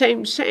same.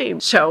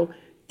 So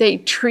they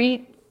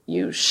treat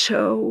you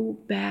so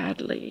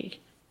badly.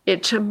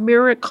 It's a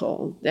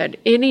miracle that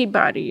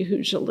anybody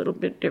who's a little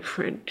bit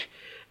different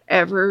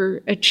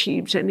ever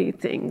achieves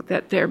anything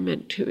that they're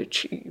meant to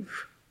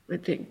achieve, I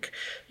think.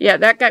 Yeah,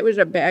 that guy was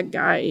a bad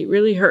guy. He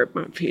really hurt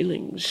my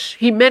feelings.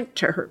 He meant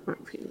to hurt my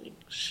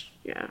feelings.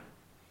 Yeah.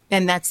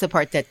 And that's the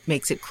part that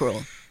makes it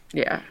cruel.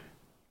 Yeah.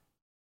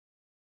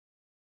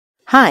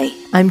 Hi,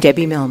 I'm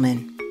Debbie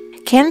Millman.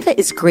 Canva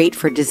is great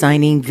for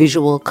designing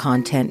visual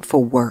content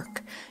for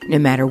work, no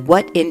matter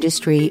what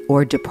industry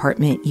or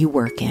department you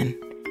work in.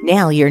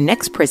 Now, your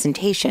next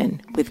presentation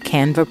with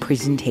Canva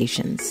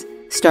Presentations.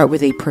 Start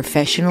with a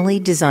professionally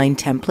designed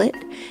template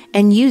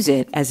and use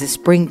it as a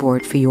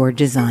springboard for your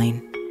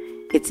design.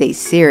 It's a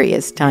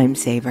serious time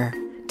saver.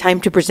 Time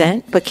to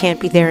present but can't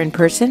be there in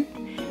person?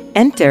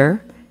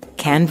 Enter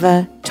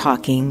Canva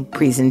Talking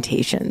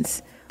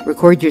Presentations.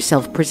 Record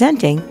yourself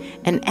presenting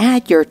and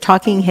add your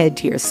talking head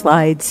to your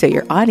slides so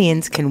your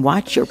audience can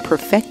watch your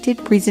perfected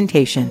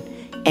presentation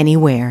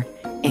anywhere,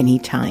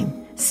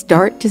 anytime.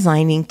 Start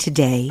designing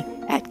today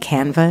at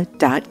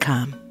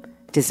canva.com.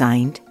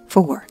 Designed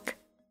for work.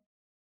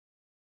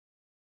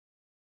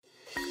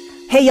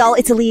 Hey y'all,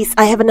 it's Elise.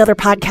 I have another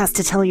podcast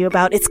to tell you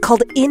about. It's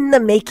called In the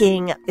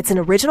Making. It's an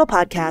original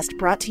podcast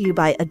brought to you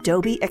by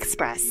Adobe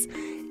Express.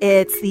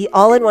 It's the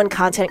all-in-one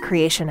content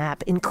creation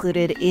app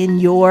included in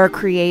your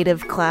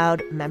Creative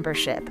Cloud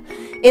membership.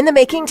 In the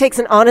Making takes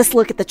an honest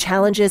look at the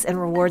challenges and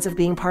rewards of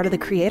being part of the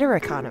creator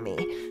economy.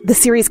 The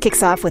series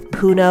kicks off with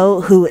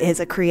Puno, who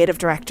is a creative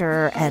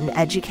director and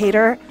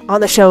educator.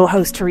 On the show,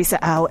 host Teresa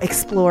Au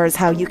explores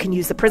how you can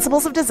use the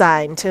principles of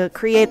design to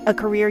create a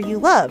career you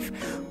love.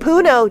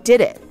 Puno did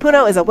it.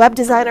 Puno is a web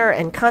designer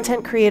and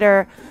content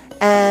creator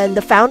and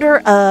the founder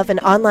of an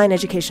online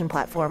education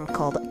platform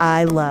called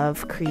I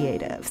Love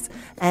Creatives.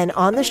 And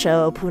on the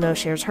show, Puno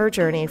shares her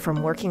journey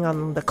from working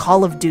on the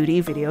Call of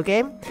Duty video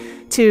game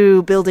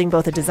to building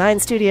both a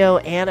design studio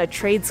and a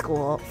trade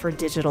school for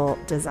digital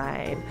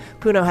design.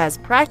 Puno has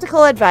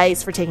practical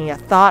advice for taking a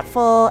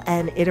thoughtful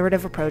and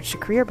iterative approach to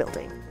career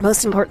building.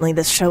 Most importantly,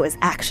 this show is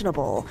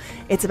actionable.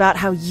 It's about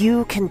how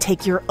you can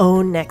take your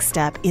own next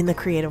step in the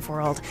creative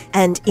world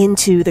and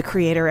into the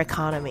creator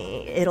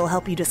economy. It'll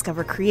help you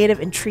discover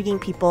creative, intriguing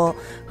people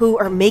who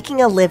are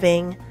making a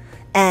living,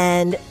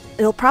 and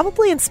it'll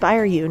probably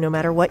inspire you no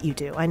matter what you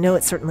do. I know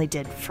it certainly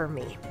did for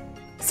me.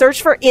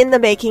 Search for In the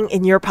Making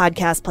in your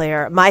podcast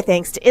player. My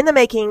thanks to In the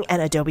Making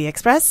and Adobe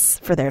Express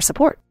for their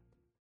support.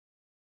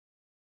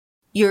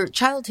 Your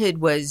childhood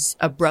was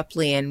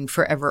abruptly and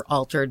forever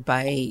altered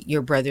by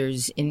your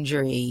brother's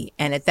injury.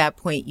 And at that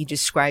point, you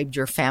described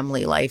your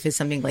family life as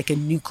something like a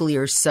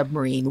nuclear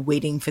submarine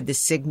waiting for the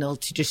signal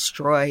to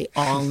destroy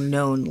all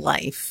known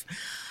life.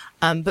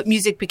 But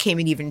music became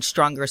an even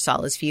stronger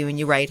solace for you. And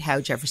you write how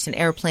Jefferson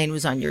Airplane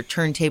was on your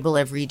turntable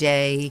every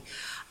day.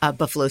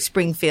 Buffalo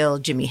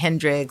Springfield, Jimi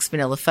Hendrix,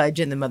 Vanilla Fudge,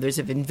 and the Mothers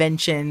of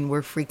Invention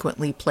were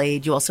frequently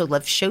played. You also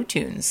loved show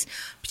tunes,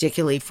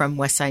 particularly from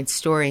West Side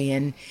Story.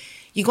 And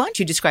you go on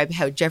to describe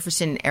how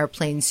Jefferson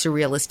Airplane's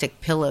surrealistic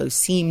pillow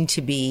seemed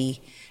to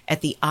be at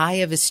the eye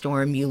of a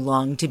storm you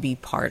longed to be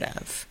part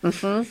of.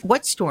 Mm-hmm.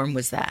 What storm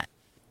was that?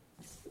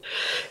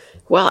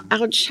 Well,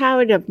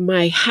 outside of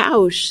my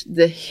house,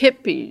 the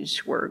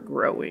hippies were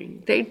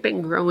growing. They'd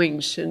been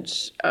growing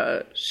since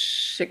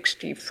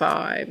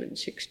 65 and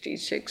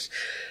 66.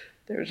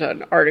 There's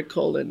an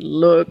article in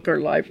Look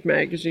or Life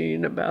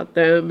magazine about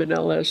them and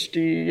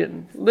LSD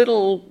and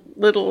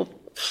little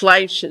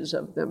flashes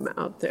of them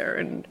out there.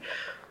 And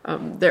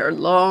their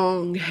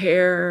long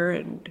hair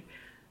and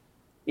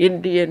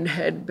Indian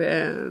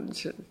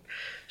headbands. And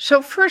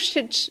so first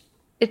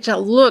it's a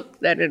look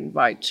that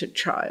invites a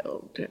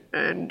child,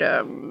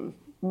 and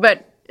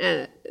but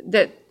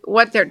that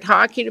what they're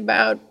talking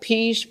about,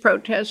 peace,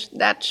 protest,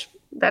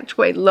 that's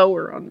way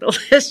lower on the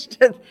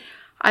list.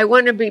 I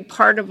want to be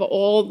part of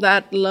all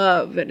that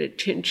love and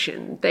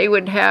attention. They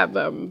would have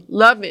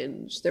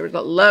love-ins. There was a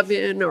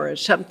love-in or a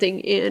something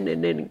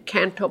in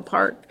Canto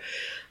Park.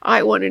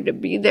 I wanted to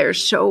be there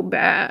so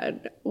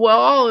bad. Well,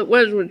 all it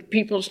was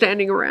people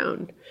standing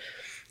around.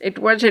 It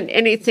wasn't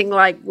anything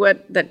like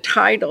what the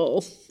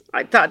title.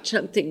 I thought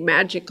something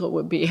magical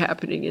would be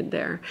happening in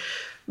there.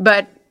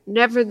 But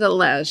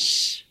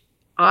nevertheless,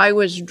 I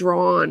was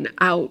drawn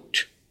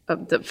out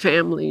of the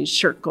family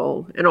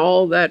circle and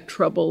all that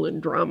trouble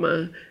and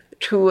drama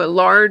to a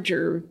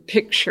larger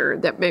picture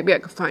that maybe I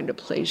could find a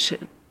place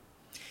in.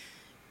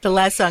 The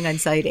last song on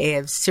side A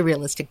of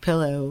Surrealistic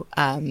Pillow,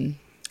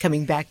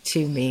 Coming Back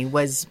to Me,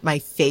 was my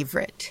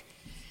favorite.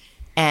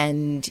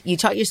 And you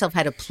taught yourself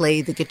how to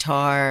play the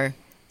guitar,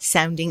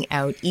 sounding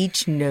out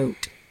each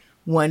note,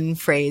 one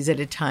phrase at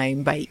a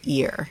time by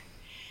ear.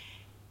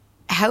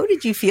 How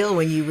did you feel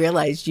when you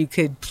realized you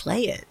could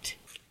play it?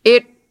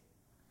 It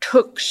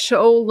took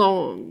so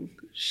long,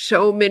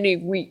 so many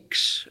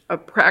weeks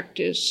of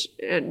practice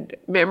and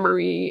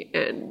memory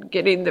and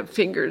getting the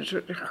fingers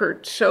would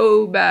hurt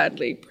so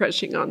badly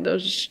pressing on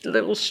those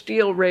little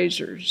steel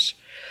razors.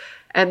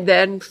 And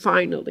then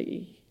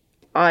finally,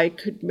 I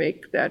could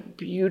make that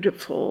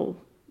beautiful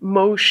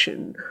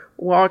motion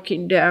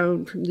walking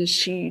down from the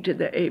C to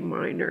the A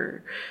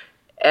minor.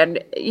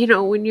 And, you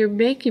know, when you're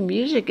making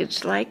music,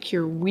 it's like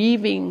you're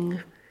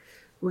weaving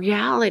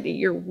reality,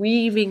 you're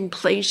weaving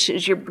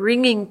places, you're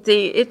bringing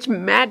it's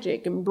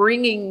magic and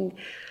bringing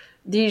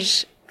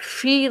these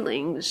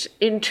feelings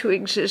into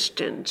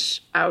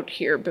existence out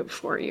here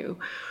before you.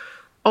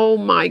 Oh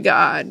my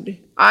God,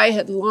 I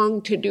had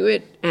longed to do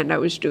it and I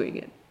was doing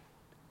it.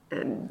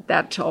 And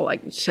that's all I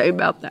can say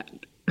about that.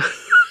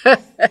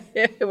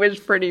 It was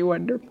pretty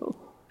wonderful.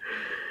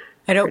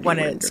 I don't want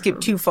to skip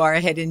too far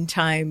ahead in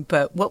time,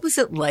 but what was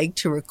it like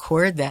to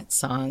record that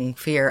song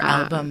for your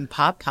album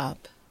Pop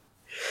Pop?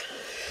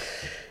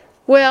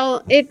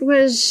 Well,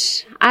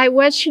 I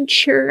wasn't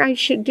sure I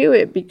should do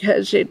it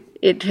because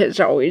it has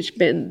always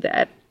been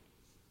that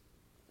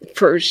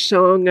first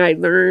song I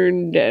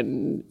learned,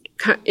 and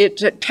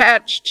it's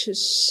attached to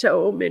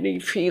so many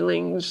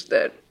feelings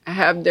that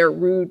have their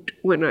root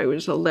when I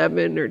was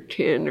 11 or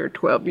 10 or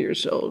 12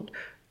 years old.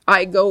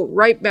 I go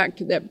right back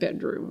to that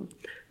bedroom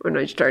when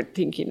I start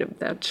thinking of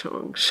that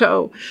song.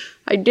 So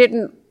I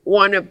didn't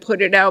want to put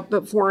it out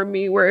before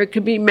me where it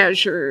could be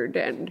measured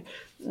and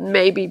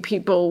maybe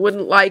people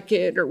wouldn't like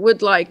it or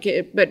would like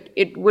it, but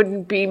it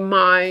wouldn't be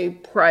my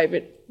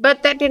private.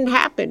 But that didn't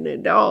happen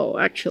at all,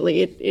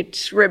 actually.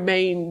 It's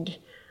remained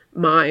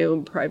my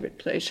own private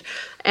place.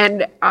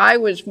 And I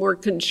was more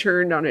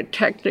concerned on a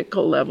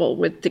technical level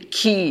with the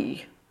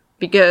key,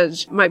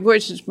 because my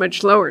voice is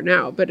much lower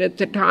now, but at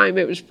the time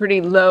it was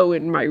pretty low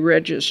in my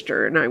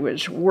register, and I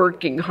was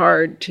working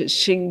hard to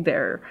sing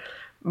there.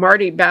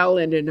 Marty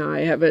Ballin and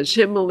I have a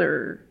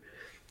similar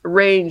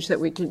range that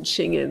we can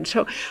sing in.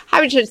 So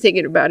I was just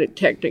thinking about it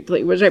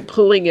technically. Was I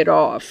pulling it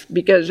off?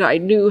 Because I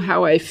knew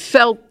how I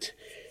felt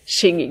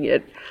singing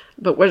it,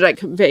 but was I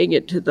conveying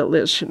it to the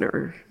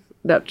listener?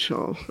 That's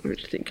all I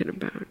was thinking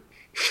about.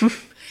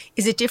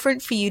 Is it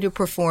different for you to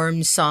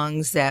perform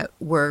songs that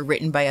were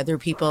written by other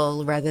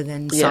people rather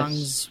than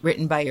songs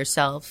written by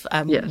yourself?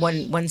 Yes.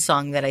 One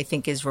song that I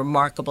think is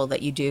remarkable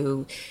that you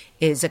do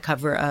is a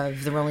cover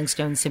of the Rolling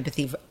Stones'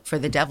 Sympathy for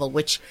the Devil,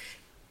 which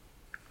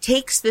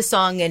takes the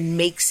song and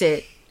makes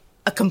it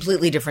a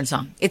completely different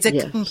song. It's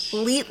a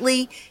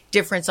completely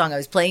different song. I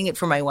was playing it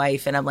for my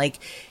wife, and I'm like,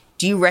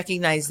 do you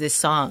recognize this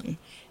song?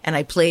 And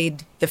I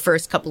played the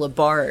first couple of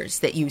bars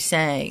that you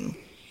sang,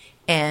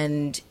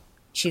 and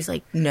she's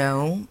like,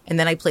 no. And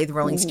then I played the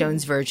Rolling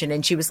Stones version,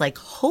 and she was like,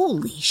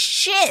 holy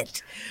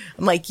shit.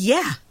 I'm like,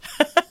 yeah,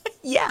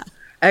 yeah.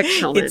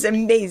 Excellent. It's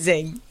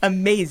amazing,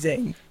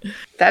 amazing.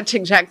 That's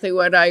exactly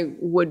what I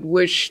would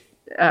wish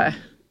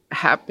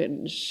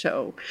happened.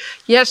 So,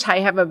 yes, I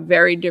have a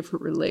very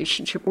different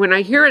relationship. When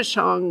I hear a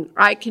song,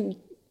 I can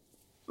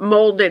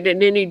mold it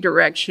in any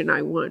direction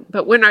I want.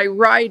 But when I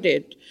write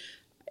it,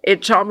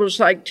 it's almost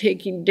like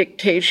taking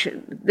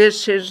dictation.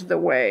 This is the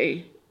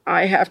way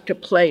I have to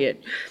play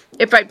it.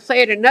 If I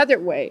play it another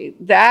way,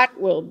 that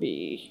will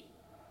be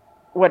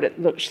what it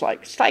looks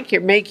like. It's like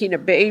you're making a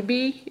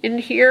baby in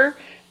here,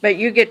 but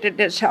you get to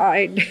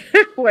decide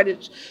what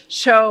it's.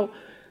 So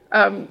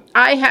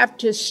I have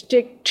to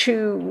stick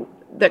to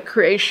the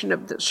creation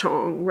of the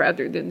song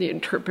rather than the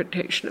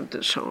interpretation of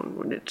the song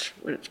when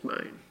it's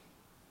mine.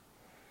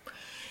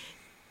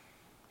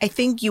 I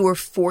think you were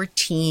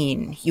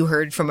 14. You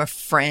heard from a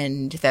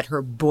friend that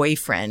her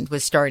boyfriend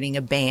was starting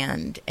a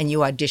band, and you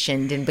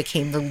auditioned and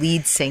became the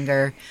lead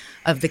singer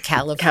of the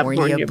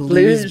California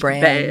Blues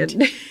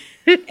Band.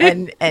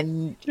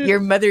 and your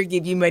mother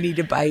gave you money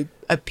to buy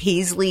a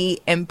paisley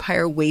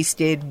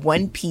empire-waisted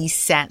one-piece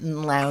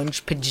satin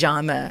lounge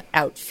pajama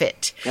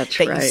outfit that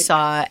you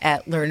saw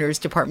at Lerner's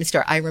department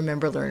store. I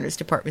remember Lerner's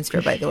department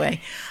store, by the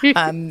way.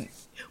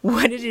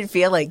 What did it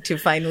feel like to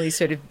finally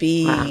sort of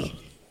be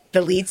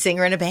the lead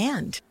singer in a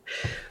band?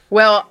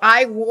 Well,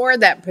 I wore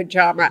that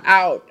pajama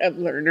out of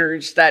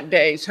Lerner's that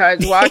day. So I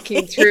was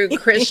walking through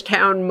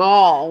Christown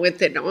Mall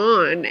with it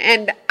on.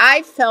 And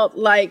I felt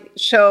like,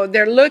 so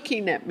they're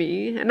looking at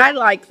me, and I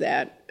like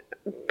that.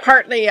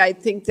 Partly, I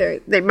think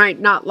they might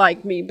not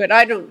like me, but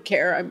I don't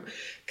care. I'm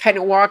kind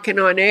of walking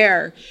on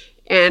air.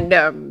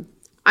 And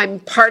I'm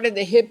part of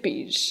the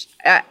hippies.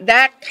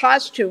 That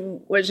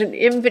costume was an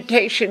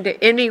invitation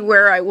to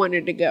anywhere I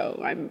wanted to go.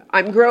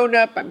 I'm grown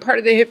up. I'm part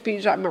of the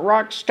hippies. I'm a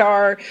rock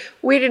star.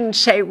 We didn't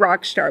say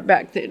rock star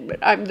back then, but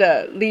I'm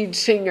the lead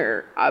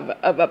singer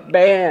of a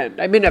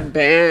band. I'm in a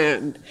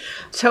band.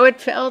 So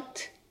it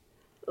felt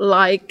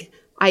like,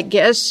 I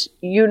guess,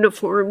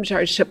 uniforms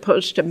are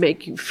supposed to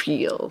make you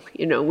feel.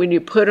 You know, when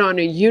you put on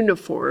a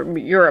uniform,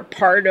 you're a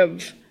part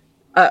of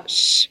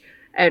us.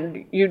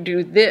 And you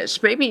do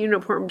this. Maybe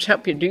uniforms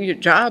help you do your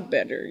job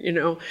better, you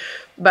know.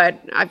 But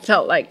I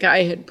felt like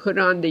I had put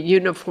on the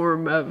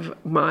uniform of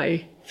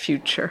my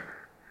future.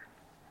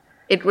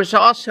 It was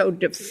also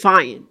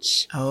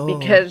defiance.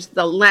 Because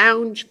the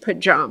lounge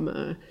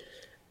pajama,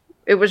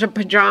 it was a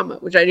pajama,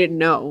 which I didn't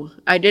know.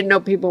 I didn't know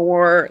people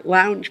wore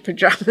lounge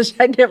pajamas.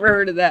 I'd never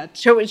heard of that.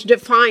 So it was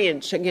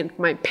defiance against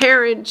my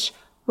parents,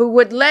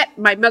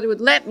 my mother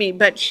would let me,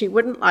 but she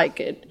wouldn't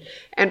like it,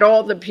 and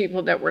all the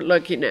people that were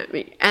looking at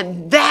me.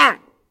 And that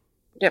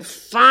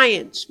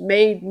defiance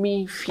made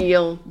me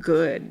feel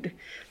good.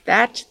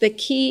 That's the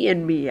key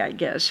in me, I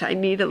guess. I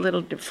need a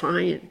little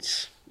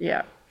defiance.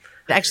 Yeah.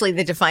 Actually,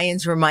 the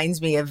defiance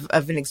reminds me of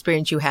an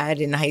experience you had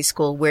in high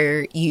school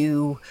where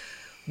you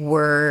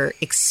were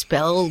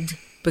expelled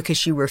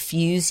because you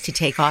refused to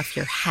take off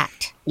your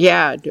hat.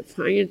 Yeah,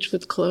 defiance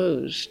with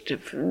clothes.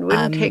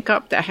 When you take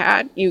off the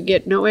hat, you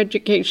get no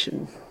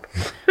education.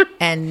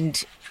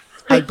 And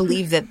I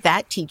believe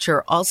that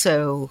teacher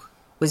also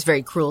was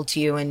very cruel to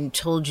you and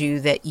told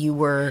you that you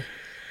were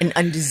an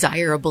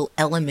undesirable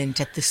element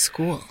at the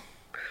school.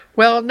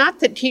 Well, not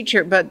the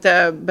teacher, but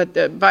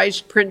the vice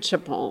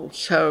principal.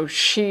 So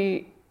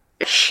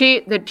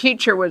the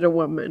teacher was a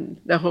woman,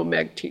 the home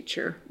ec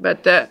teacher,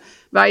 but the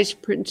vice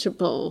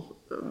principal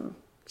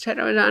said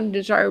I was an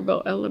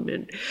undesirable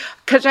element.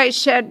 Because I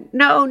said,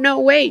 no,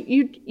 wait,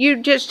 you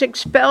just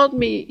expelled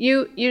me.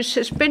 You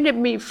suspended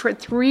me for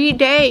 3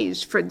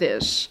 days for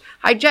this.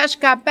 I just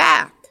got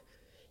back.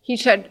 He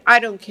said, I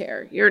don't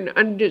care. You're an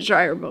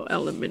undesirable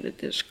element at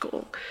this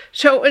school.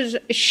 So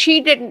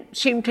she didn't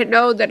seem to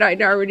know that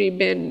I'd already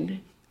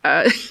been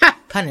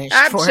punished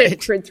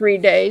absent for 3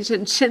 days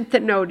and sent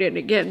the note in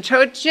again. So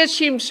it just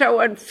seemed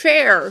so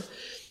unfair.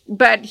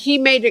 But he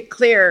made it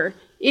clear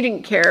he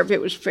didn't care if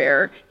it was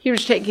fair. He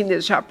was taking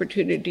this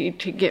opportunity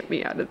to get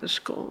me out of the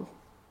school.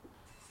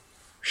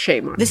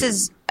 Shame on him. This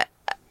is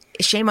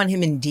shame on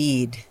him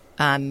indeed.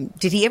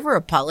 Did he ever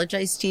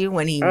apologize to you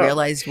when he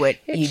realized what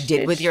you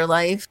did with your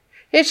life?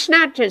 It's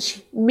not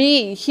just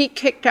me. He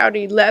kicked out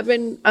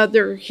 11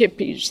 other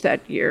hippies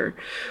that year.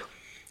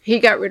 He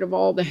got rid of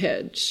all the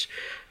heads.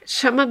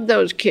 Some of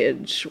those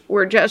kids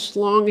were just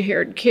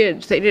long-haired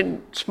kids. They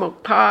didn't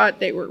smoke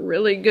pot. They were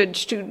really good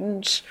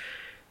students.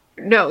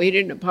 No, he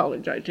didn't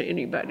apologize to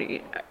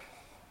anybody.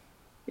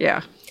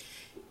 Yeah.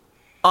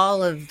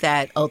 All of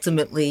that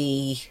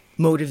ultimately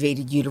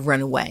motivated you to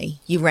run away.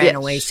 You ran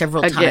away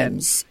several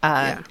times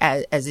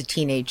as a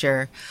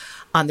teenager.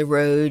 On the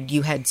road,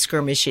 you had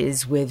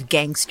skirmishes with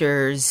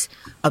gangsters,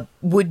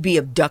 would-be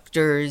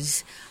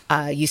abductors.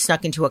 You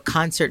snuck into a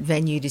concert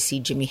venue to see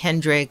Jimi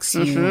Hendrix.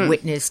 You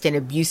witnessed an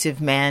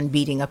abusive man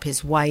beating up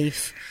his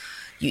wife.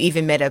 You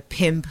even met a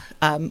pimp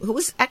who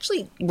was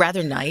actually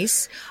rather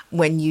nice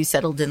when you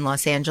settled in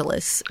Los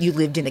Angeles. You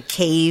lived in a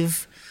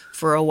cave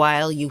for a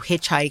while. You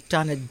hitchhiked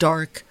on a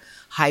dark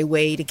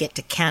highway to get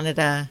to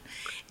Canada.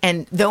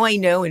 And though I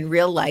know in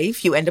real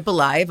life you end up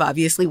alive,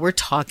 obviously we're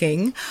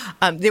talking,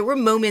 there were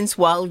moments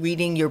while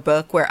reading your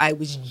book where I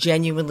was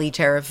genuinely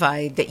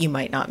terrified that you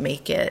might not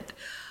make it.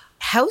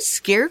 How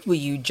scared were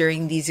you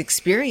during these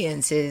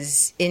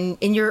experiences in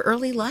your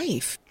early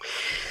life?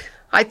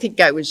 I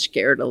think I was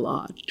scared a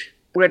lot.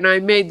 When I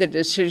made the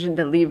decision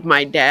to leave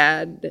my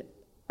dad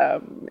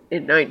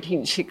in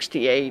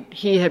 1968,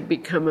 he had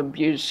become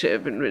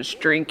abusive and was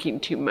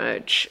drinking too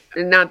much.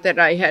 And not that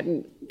I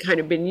hadn't kind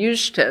of been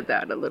used to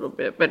that a little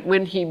bit, but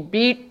when he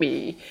beat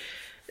me,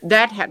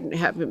 that hadn't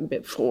happened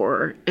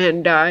before.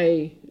 And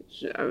I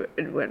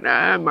went,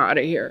 I'm out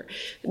of here.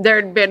 There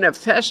had been a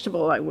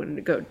festival I wanted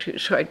to go to,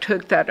 so I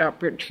took that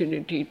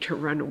opportunity to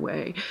run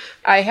away.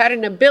 I had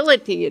an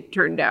ability, it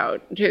turned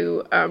out,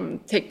 to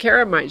take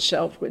care of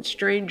myself with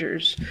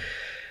strangers,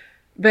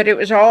 but it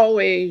was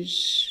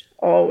always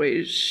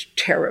always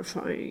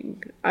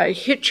terrifying. I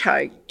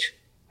hitchhiked,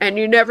 and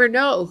you never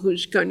know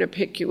who's going to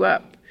pick you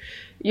up.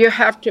 You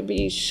have to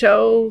be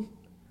so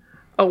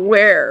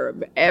aware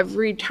of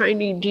every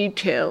tiny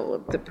detail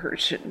of the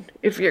person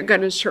if you're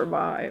going to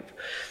survive.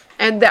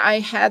 And I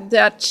had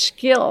that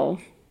skill,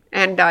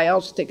 and I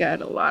also think I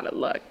had a lot of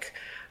luck.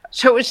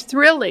 So it was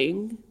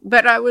thrilling,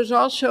 but I was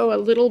also a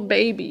little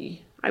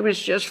baby. I was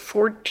just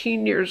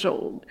 14 years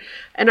old.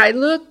 And I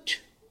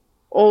looked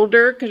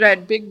older because I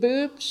had big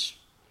boobs.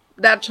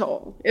 That's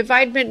all. If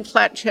I'd been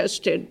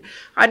flat-chested,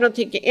 I don't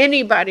think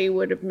anybody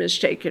would have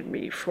mistaken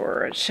me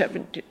for a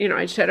 17.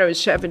 I said I was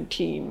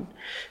 17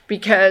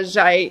 because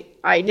I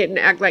didn't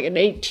act like an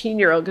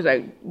 18-year-old because I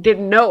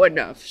didn't know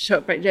enough. So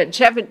if I said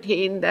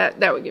 17,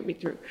 that would get me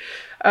through.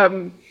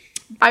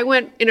 I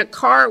went in a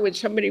car with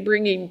somebody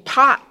bringing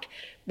pot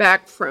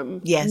back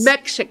from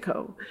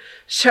Mexico.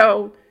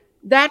 So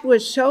that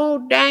was so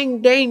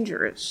dang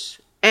dangerous.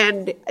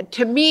 And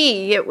to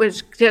me, it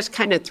was just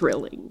kind of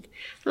thrilling.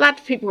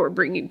 Lots of people were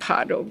bringing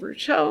pot over,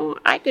 so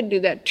I could do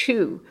that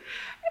too.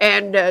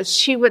 And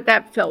see what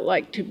that felt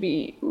like to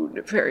be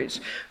nefarious.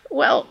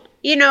 Well,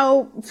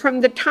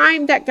 from the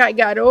time that guy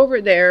got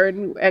over there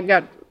and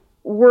got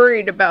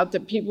worried about the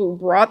people who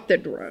brought the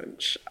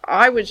drugs,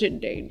 I was in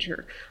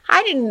danger.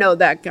 I didn't know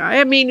that guy.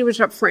 I mean, he was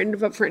a friend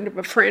of a friend of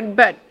a friend,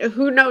 but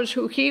who knows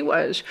who he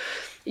was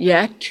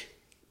yet.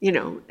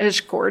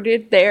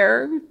 Escorted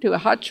there to a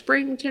hot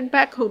springs and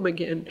back home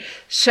again.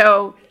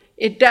 So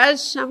it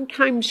does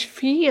sometimes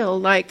feel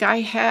like I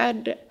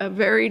had a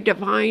very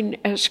divine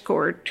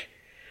escort,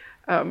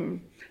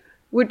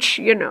 which,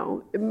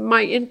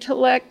 my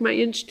intellect, my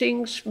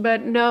instincts,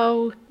 but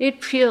no,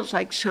 it feels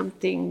like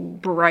something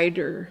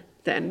brighter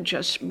than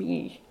just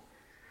me.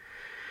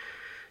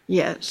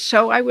 Yes,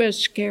 so I was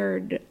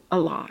scared a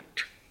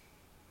lot.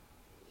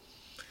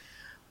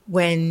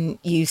 When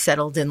you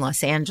settled in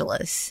Los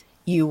Angeles,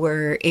 you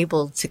were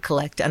able to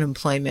collect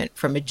unemployment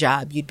from a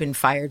job you'd been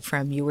fired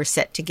from. You were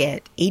set to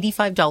get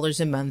 $85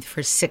 a month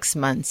for 6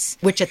 months,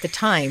 which at the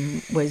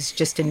time was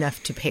just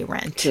enough to pay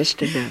rent.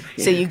 Just enough.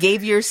 Yeah. So you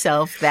gave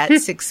yourself that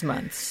 6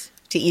 months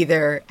to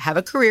either have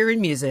a career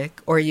in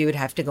music or you would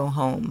have to go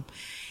home.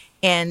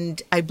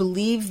 And I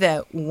believe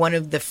that one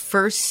of the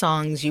first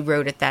songs you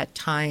wrote at that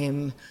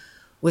time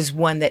was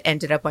one that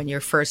ended up on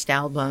your first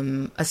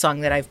album, a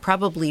song that I've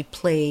probably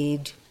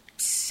played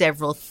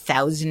several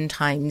thousand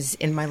times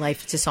in my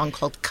life. It's a song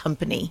called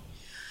Company.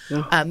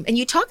 Oh. And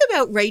you talk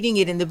about writing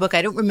it in the book.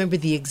 I don't remember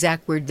the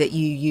exact word that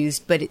you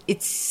used, but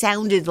it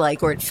sounded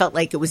like, or it felt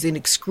like it was an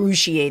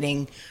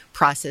excruciating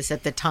process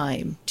at the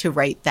time to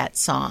write that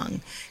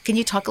song. Can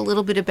you talk a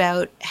little bit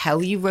about how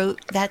you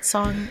wrote that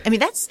song? I mean,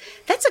 that's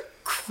a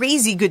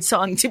crazy good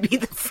song to be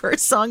the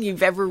first song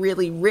you've ever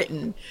really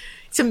written.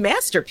 It's a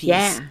masterpiece.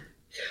 Yeah.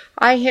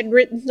 I had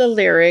written the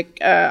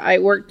lyric. I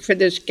worked for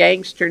this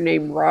gangster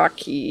named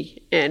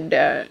Rocky, and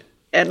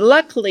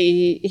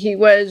luckily he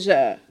was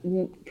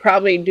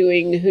probably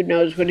doing who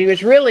knows what he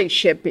was really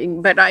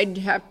shipping, but I'd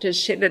have to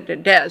sit at a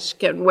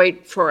desk and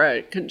wait for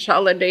a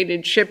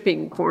consolidated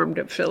shipping form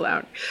to fill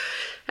out.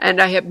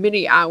 And I had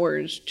many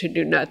hours to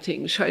do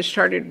nothing, so I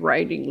started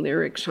writing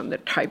lyrics on the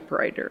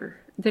typewriter.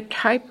 The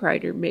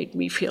typewriter made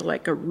me feel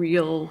like a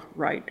real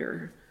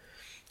writer.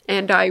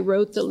 And I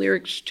wrote the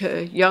lyrics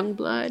to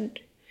Youngblood,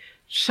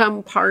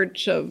 some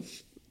parts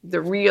of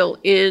The Real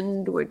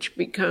End, which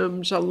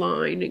becomes a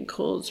line in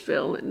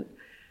Colesville,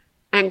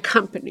 and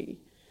Company.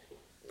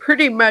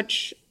 Pretty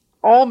much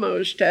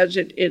almost as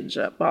it ends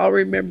up. I'll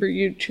remember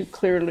you too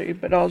clearly,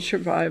 but I'll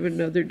survive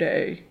another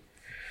day.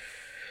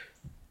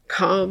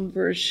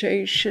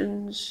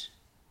 Conversations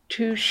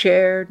to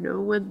share,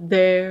 no one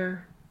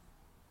there.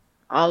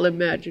 I'll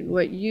imagine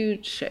what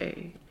you'd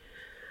say.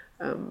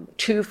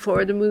 2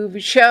 for the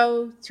movie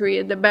show, 3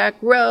 in the back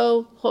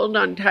row, hold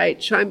on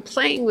tight. So I'm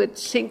playing with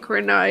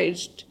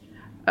synchronized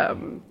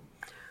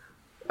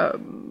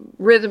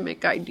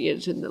rhythmic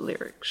ideas in the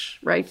lyrics,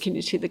 right? Can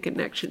you see the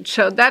connection?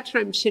 So that's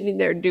what I'm sitting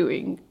there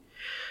doing.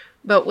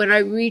 But when I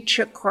reach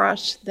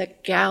across the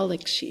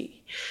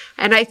galaxy,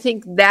 and I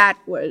think that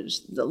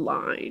was the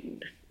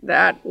line,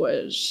 that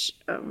was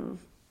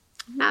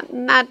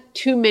not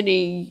too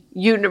many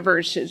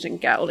universes and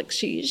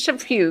galaxies, a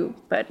few,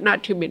 but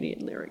not too many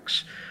in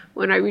lyrics.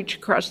 When I reach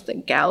across the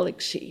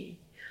galaxy,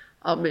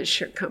 I'll miss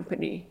your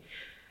company.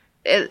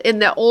 In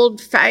the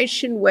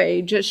old-fashioned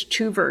way, just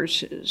 2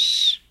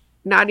 verses,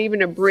 not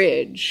even a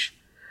bridge.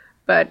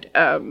 But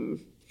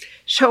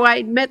so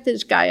I met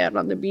this guy out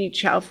on the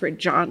beach, Alfred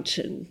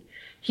Johnson.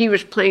 He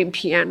was playing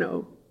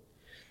piano.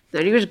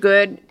 And he was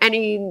good, and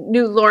he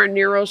knew Laura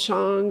Nyro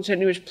songs,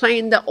 and he was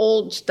playing the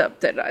old stuff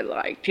that I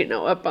liked,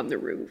 up on the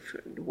roof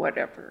and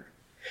whatever.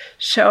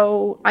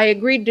 So I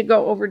agreed to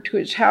go over to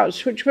his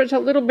house, which was a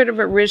little bit of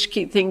a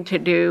risky thing to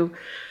do.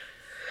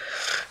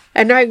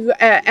 And I,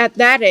 at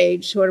that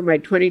age, what am I,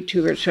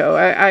 22 or so,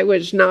 I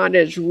was not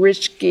as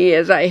risky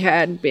as I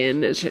had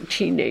been as a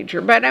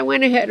teenager. But I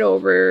went ahead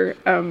over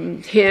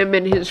him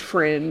and his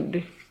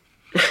friend,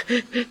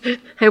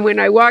 And when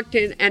I walked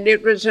in, and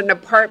it was an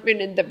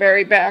apartment in the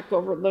very back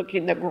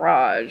overlooking the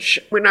garage.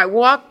 When I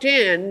walked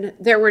in,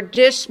 there were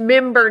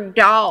dismembered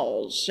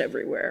dolls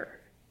everywhere,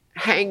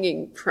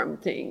 hanging from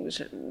things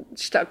and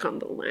stuck on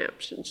the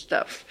lamps and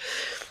stuff.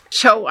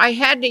 So I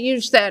had to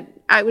use that.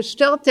 I was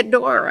still at the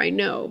door, I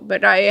know,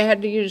 but I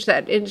had to use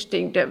that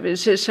instinct of,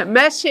 is this a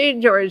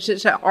message or is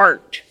this an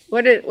art?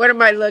 What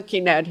am I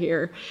looking at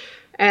here?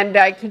 And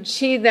I could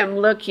see them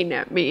looking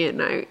at me,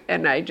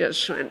 and I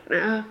just went,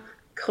 oh,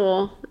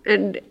 cool.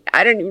 And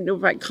I don't even know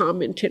if I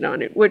commented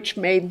on it, which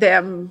made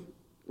them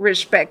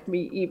respect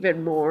me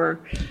even more.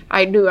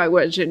 I knew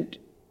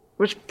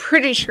was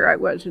pretty sure I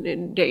wasn't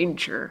in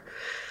danger.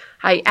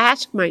 I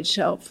asked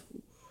myself,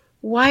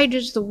 why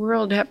does the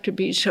world have to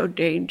be so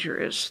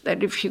dangerous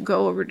that if you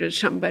go over to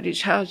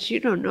somebody's house, you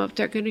don't know if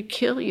they're going to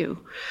kill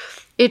you?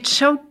 It's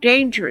so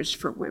dangerous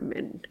for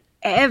women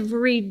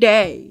every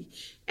day.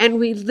 And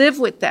we live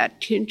with that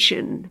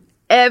tension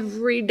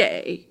every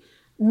day.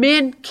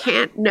 Men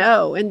can't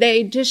know, and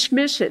they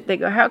dismiss it. They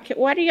go,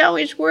 what are you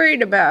always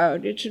worried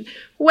about?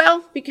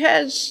 Well,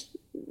 because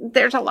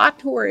there's a lot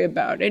to worry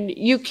about, and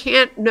you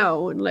can't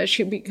know unless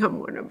you become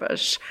one of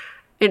us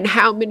in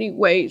how many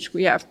ways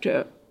we have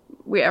to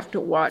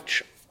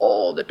watch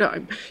all the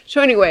time.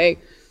 So anyway,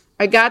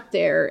 I got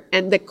there,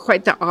 and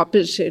quite the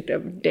opposite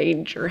of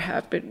danger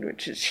happened,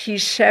 which is he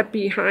sat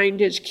behind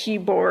his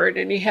keyboard,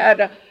 and he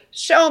had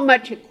so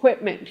much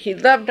equipment. He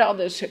loved all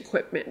this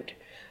equipment.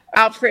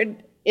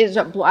 Alfred is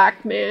a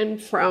black man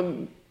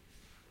from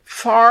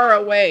far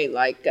away,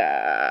 like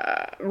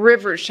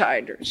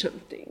Riverside or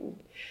something.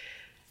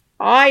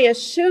 I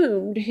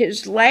assumed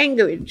his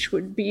language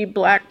would be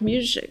black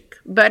music,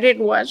 but it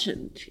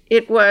wasn't.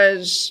 It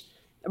was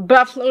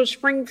Buffalo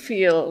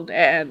Springfield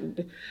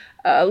and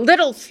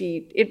Little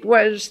Feat. It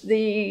was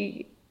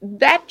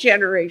that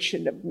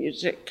generation of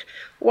music,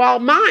 while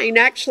mine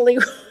actually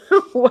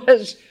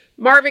was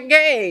Marvin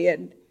Gaye.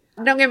 And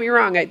don't get me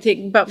wrong, I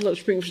think Buffalo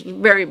Springfield is a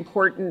very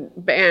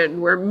important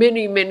band where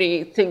many,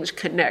 many things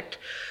connect.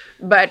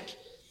 But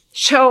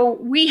so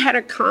we had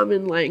a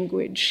common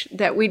language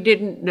that we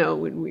didn't know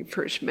when we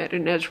first met.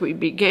 And as we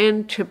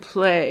began to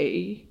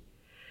play,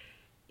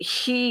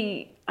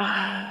 he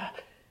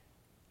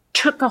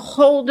took a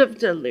hold of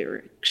the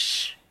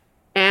lyrics,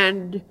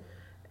 and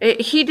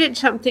he did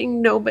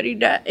something nobody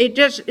does.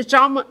 It's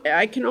almost,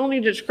 I can only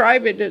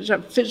describe it as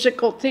a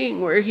physical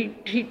thing where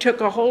he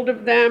took a hold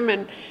of them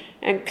and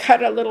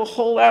cut a little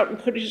hole out and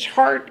put his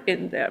heart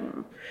in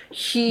them.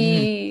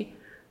 He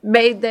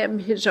made them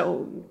his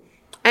own.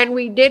 And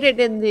we did it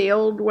in the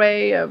old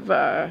way of,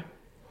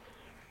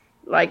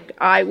 like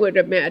I would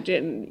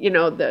imagine,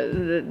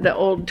 the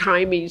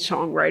old-timey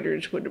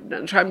songwriters would have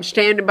done. So I'm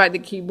standing by the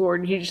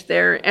keyboard, and he's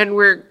there, and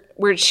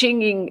we're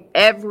singing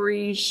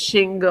every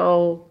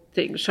single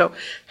thing. So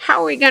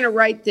how are we going to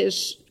write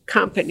this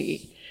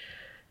company,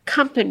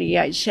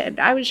 I said.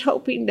 I was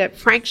hoping that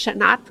Frank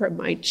Sinatra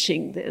might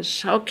sing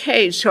this.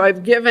 Okay, so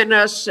I've given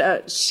us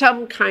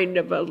some kind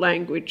of a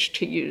language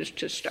to use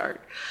to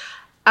start.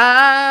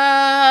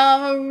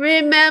 I'll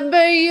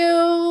remember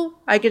you.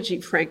 I can see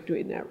Frank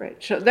doing that, right?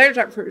 So there's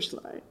our first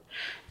line.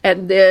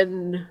 And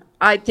then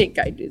I think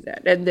I do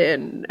that. And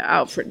then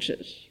Alfred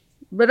says,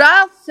 but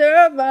I'll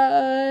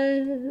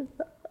survive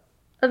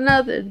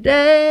another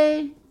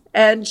day.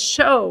 And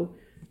so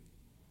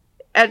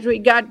as we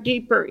got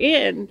deeper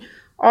in,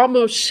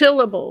 almost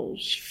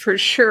syllables for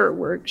sure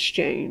were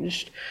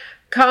exchanged.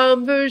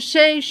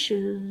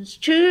 Conversations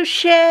to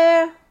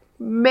share.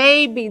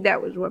 Maybe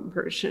that was one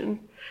person.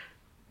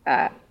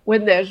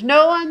 When there's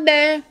no one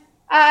there,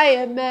 I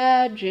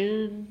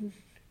imagine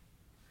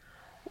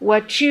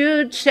what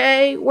you'd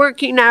say,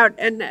 working out.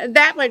 And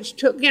that much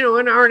took, an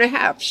hour and a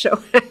half.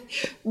 So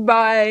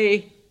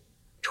by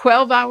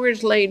 12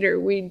 hours later,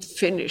 we'd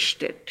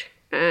finished it.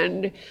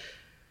 And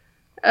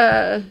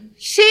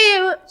see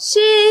you.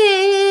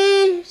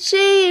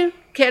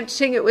 Can't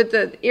sing it with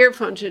the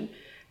earphones. And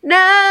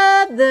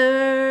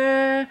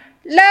another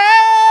life.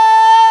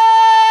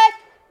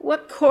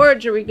 What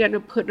chords are we going to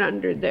put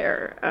under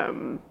there?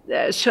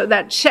 So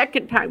that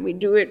second time we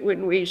do it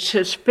when we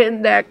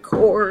suspend that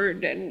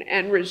chord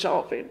and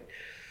resolve it.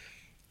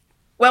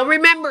 Well,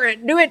 remember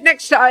it. Do it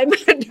next time.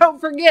 Don't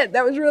forget.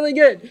 That was really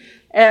good.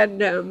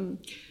 And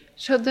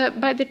so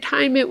by the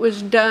time it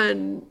was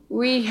done,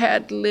 we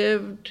had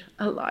lived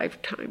a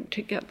lifetime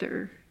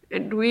together,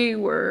 and we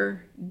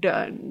were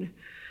done.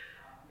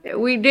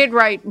 We did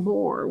write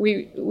more.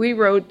 We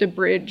wrote the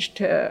bridge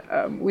to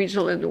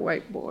Weasel and the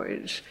White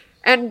Boys.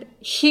 And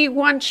he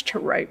wants to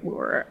write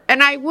more.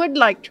 And I would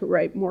like to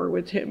write more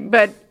with him,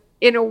 but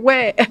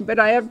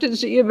I have to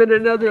see him in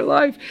another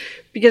life,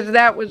 because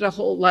that was a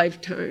whole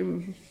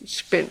lifetime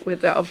spent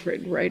with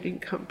Alfred writing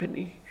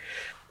company.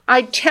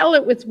 I tell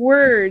it with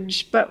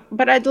words, but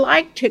I'd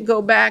like to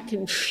go back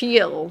and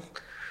feel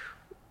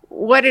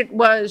what it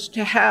was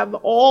to have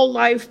all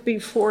life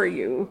before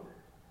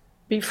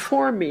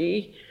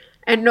me,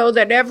 and know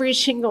that every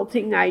single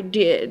thing I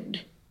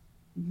did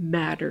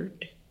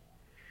mattered.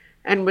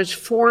 and was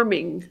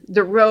forming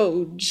the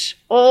roads,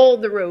 all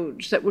the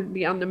roads that would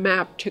be on the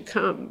map to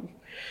come.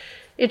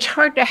 It's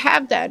hard to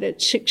have that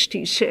at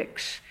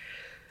 66.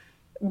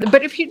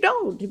 But if you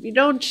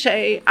don't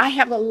say, I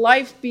have a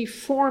life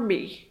before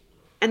me,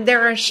 and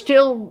there are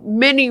still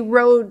many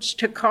roads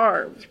to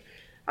carve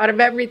out of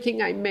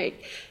everything I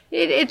make.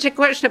 It's a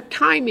question of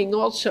timing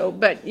also,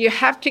 but you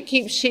have to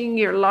keep seeing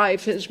your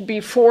life as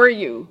before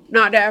you,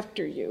 not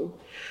after you.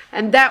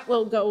 And that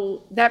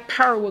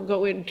power will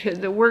go into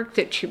the work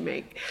that you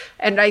make.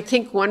 And I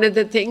think one of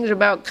the things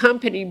about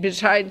company,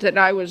 besides that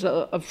I was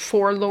a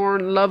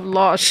forlorn,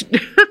 love-lost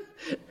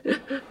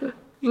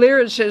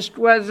lyricist,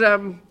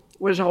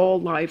 was all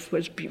life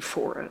was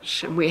before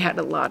us, and we had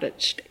a lot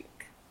at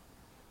stake.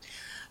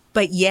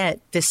 But yet,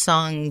 the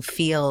song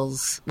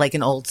feels like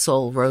an old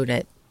soul wrote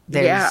it.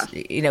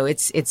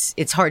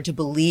 It's hard to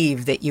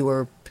believe that you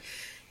were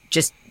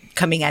just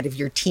coming out of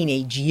your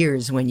teenage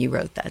years when you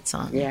wrote that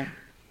song. Yeah.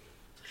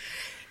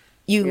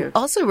 You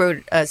also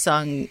wrote a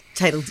song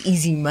titled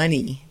Easy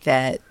Money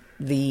that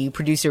the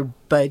producer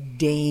Bud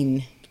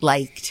Dane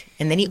liked,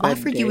 and then he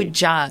offered you a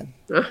job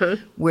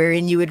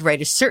wherein you would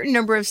write a certain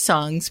number of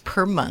songs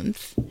per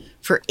month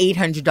for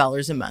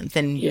 $800 a month.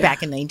 And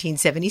back in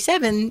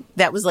 1977,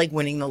 that was like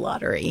winning the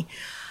lottery.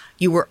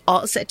 You were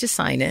all set to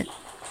sign it.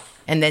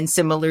 And then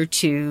similar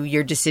to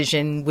your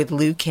decision with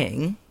Lou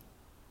King,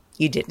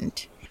 you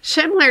didn't.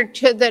 Similar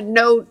to the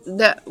note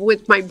that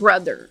with my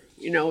brother,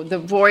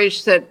 the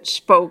voice that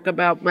spoke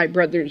about my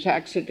brother's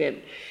accident.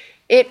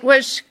 It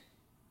wasn't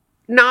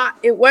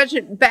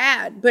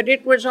bad, but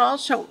it was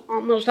also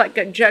almost like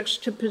a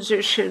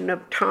juxtaposition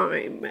of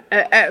time.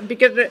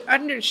 Because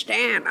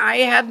understand, I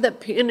had the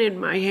pen in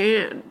my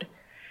hand.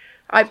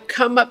 I've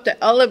come up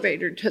the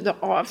elevator to the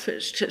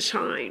office to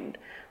sign,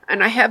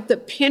 and I have the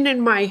pen in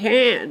my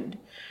hand,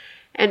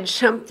 and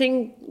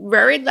something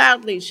very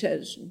loudly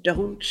says,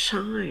 don't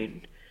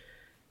sign.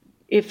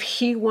 If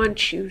he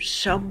wants you,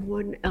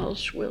 someone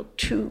else will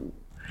too.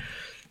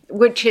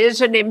 Which is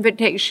an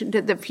invitation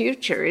to the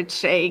future. It's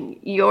saying,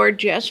 you're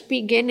just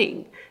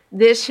beginning.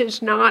 This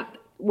is not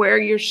where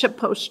you're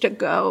supposed to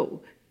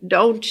go.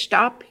 Don't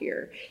stop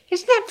here.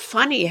 Isn't that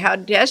funny how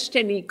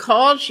destiny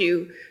calls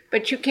you,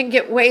 but you can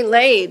get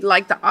waylaid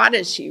like the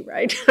Odyssey,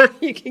 right?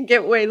 You can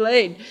get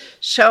waylaid.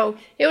 So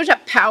it was a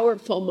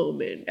powerful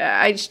moment.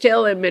 I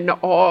still am in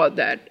awe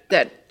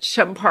that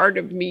some part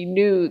of me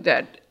knew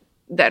that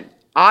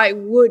I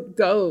would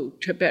go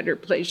to better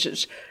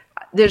places.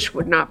 This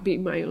would not be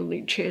my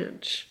only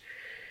chance.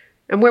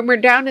 And when we're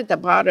down at the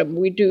bottom,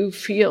 we do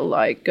feel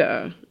like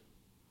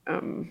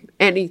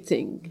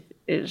anything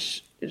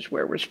is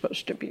where we're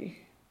supposed to be.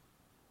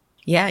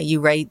 Yeah, you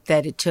write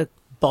that it took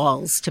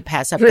balls to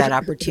pass up that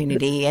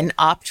opportunity and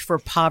opt for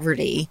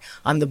poverty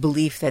on the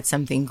belief that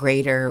something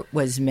greater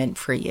was meant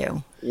for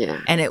you.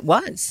 Yeah. And it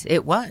was.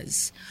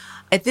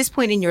 At this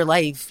point in your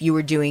life, you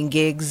were doing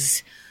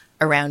gigs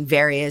around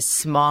various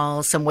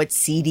small, somewhat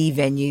seedy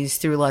venues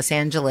through Los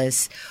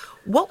Angeles.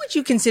 What would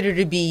you consider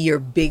to be your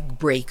big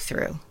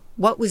breakthrough?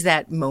 What was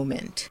that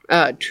moment?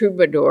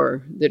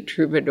 Troubadour. The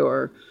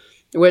Troubadour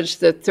was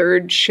the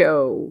third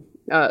show.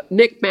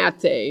 Nick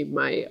Mathey,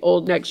 my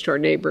old next-door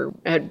neighbor,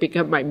 had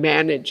become my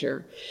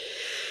manager.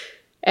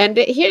 And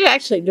he had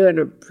actually done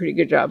a pretty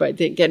good job, I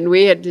think. And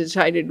we had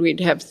decided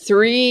we'd have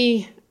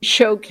 3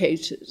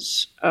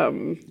 showcases,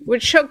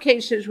 which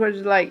showcases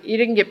was like you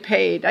didn't get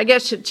paid. I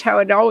guess it's how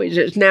it always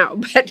is now,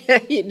 but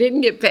you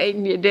didn't get paid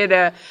and you did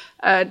a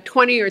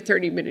 20 or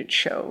 30-minute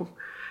show.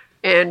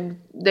 And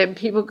then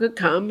people could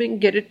come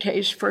and get a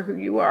taste for who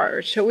you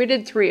are. So we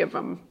did 3 of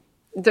them.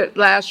 The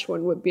last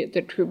one would be at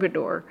the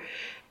Troubadour.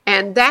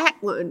 And that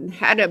one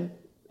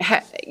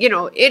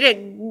it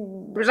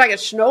was like a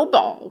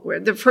snowball, where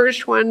the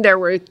first one, there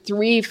were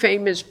 3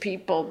 famous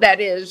people, that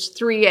is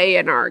 3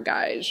 A&R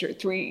guys or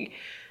 3.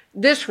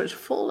 This was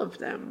full of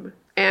them.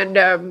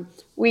 And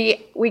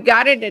we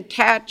got it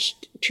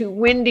attached to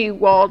Wendy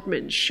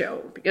Waldman's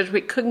show because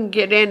we couldn't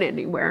get in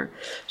anywhere.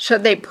 So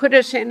they put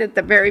us in at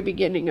the very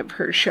beginning of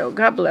her show.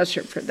 God bless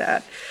her for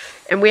that.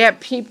 And we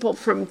had people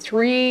from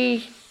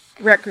 3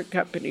 record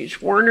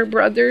companies, Warner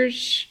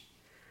Brothers,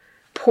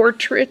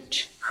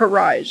 Portrait,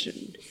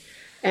 Horizon.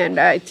 And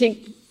I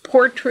think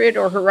Portrait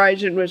or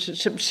Horizon was a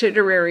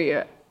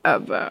subsidiary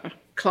of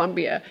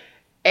Columbia.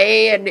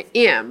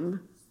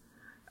 A&M,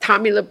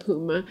 Tommy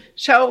LaPuma.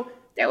 So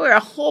there were a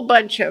whole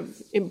bunch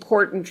of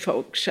important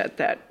folks at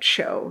that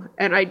show.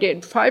 And I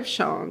did 5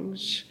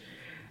 songs.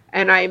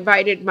 And I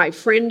invited my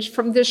friends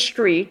from the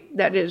street,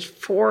 that is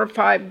 4 or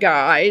 5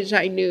 guys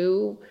I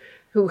knew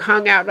who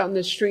hung out on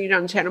the street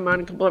on Santa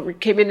Monica Boulevard,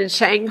 came in and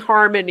sang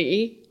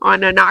harmony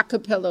on an a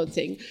cappella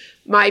thing.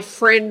 My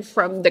friend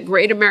from the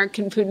Great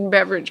American Food and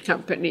Beverage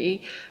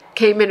Company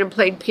came in and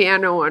played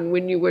piano on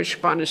When You Wish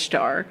Upon a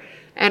Star.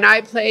 And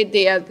I played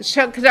the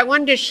so because I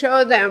wanted to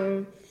show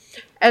them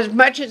as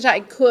much as I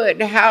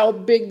could how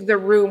big the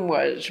room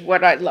was,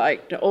 what I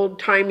liked,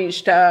 old-timey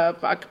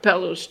stuff, a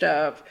cappella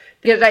stuff,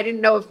 because I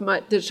didn't know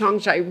if the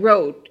songs I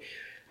wrote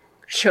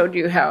showed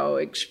you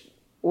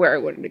where I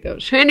wanted to go.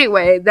 So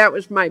anyway, that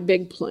was my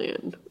big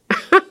plan.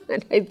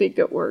 and I think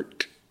it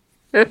worked.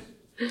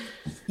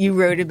 You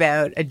wrote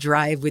about a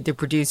drive with the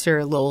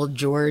producer, Lowell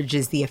George,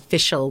 as the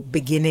official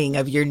beginning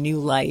of your new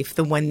life,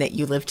 the one that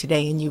you live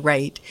today. And you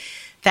write,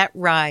 that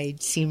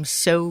ride seems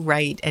so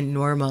right and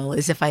normal,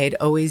 as if I had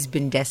always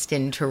been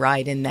destined to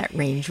ride in that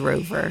Range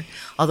Rover.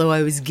 Although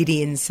I was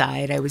giddy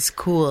inside, I was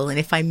cool, and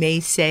if I may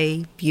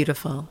say,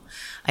 beautiful.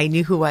 I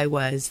knew who I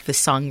was, the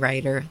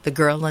songwriter, the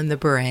girl in the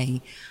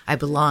beret. I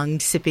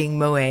belonged sipping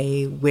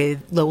Moët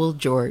with Lowell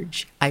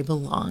George. I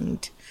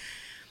belonged.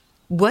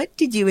 What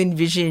did you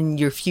envision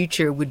your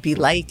future would be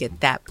like at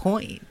that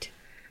point?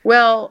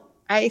 Well,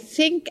 I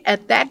think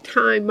at that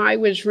time I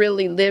was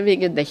really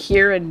living in the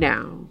here and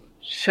now.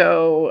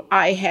 So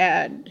I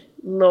had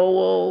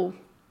Lowell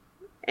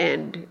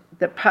and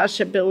the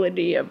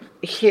possibility of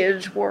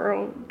his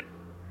world.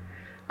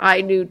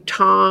 I knew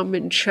Tom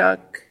and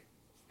Chuck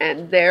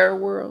and their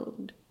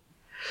world.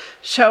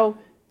 So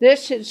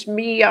this is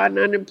me on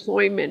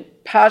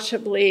unemployment,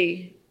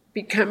 possibly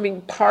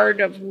becoming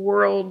part of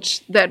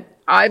worlds that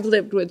I've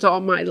lived with all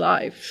my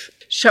life.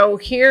 So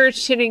here,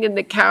 sitting in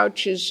the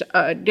couch, is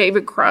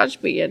David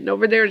Crosby, and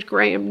over there is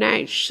Graham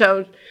Nash.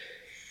 So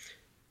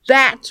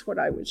that's what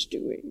I was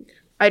doing.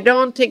 I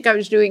don't think I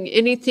was doing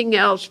anything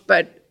else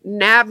but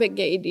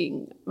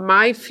navigating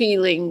my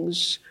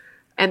feelings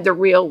and the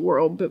real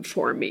world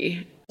before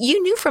me.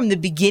 You knew from the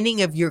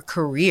beginning of your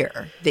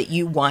career that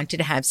you wanted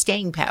to have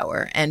staying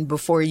power. And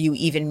before you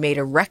even made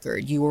a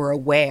record, you were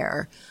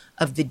aware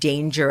of the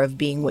danger of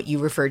being what you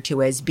referred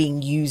to as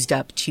being used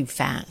up too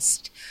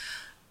fast.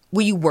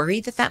 Were you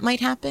worried that that might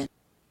happen?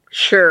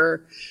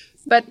 Sure.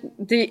 But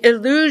the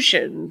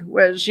illusion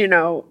was,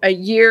 a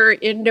year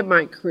into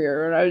my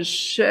career, and I was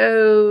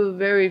so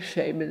very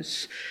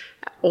famous.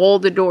 All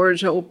the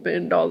doors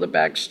opened, all the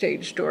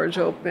backstage doors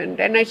opened,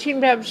 and I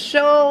seemed to have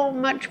so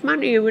much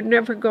money it would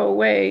never go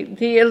away.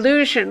 The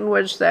illusion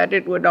was that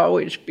it would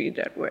always be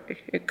that way.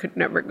 It could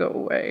never go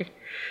away.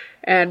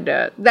 And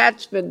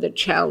that's been the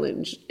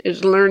challenge,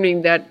 is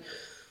learning that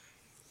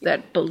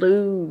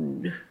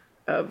balloon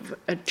of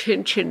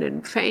attention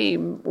and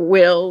fame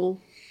will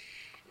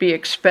be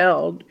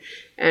expelled.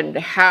 And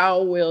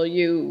how will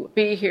you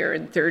be here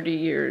in 30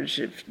 years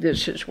if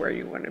this is where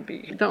you want to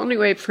be? The only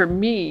way for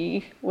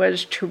me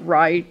was to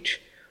write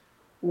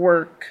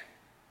work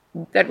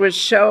that was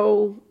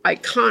so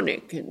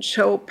iconic and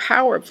so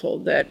powerful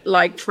that,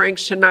 like Frank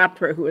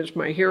Sinatra, who is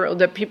my hero,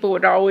 that people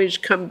would always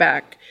come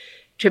back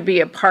to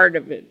be a part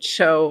of it.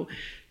 So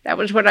that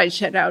was what I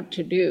set out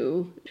to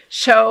do.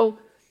 So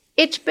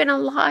it's been a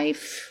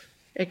life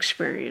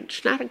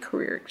experience, not a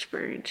career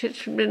experience.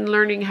 It's been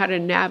learning how to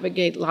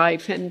navigate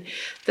life. And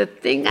the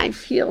thing I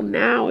feel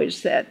now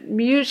is that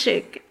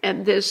music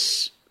and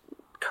this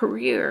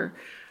career,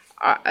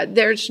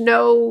 there's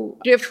no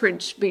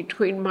difference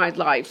between my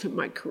life and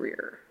my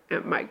career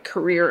and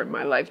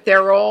my life.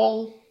 They're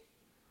all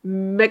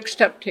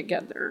mixed up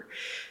together.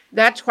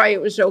 That's why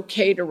it was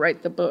okay to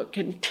write the book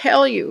and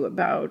tell you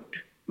about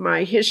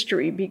my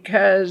history,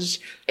 because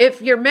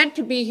if you're meant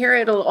to be here,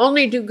 it'll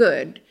only do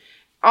good.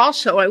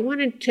 Also, I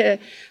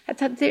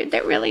thought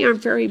there really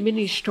aren't very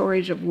many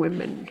stories of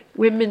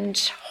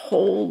women's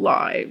whole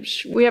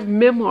lives. We have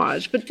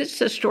memoirs, but this is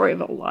the story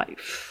of a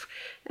life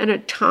and a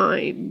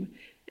time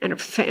and a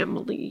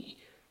family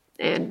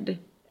and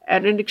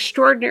an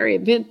extraordinary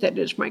event that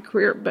is my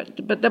career. But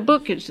the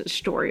book is the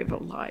story of a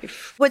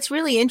life. What's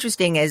really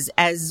interesting is,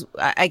 as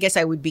I guess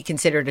I would be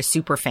considered a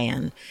super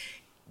fan,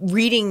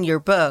 reading your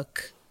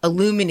book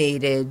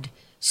illuminated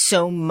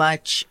so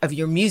much of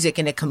your music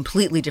in a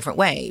completely different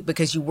way,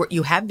 because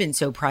you have been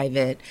so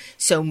private.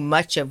 So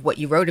much of what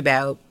you wrote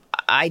about,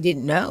 I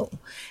didn't know.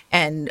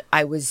 And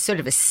I was sort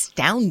of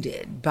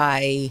astounded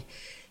by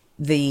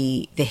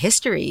the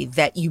history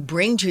that you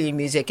bring to your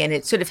music, and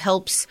it sort of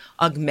helps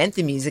augment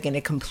the music in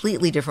a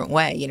completely different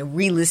way.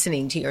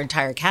 Re-listening to your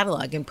entire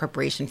catalog in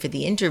preparation for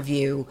the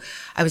interview,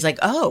 I was like,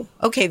 oh,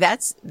 okay,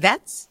 that's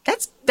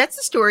the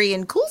story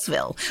in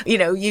Coolsville.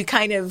 You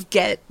kind of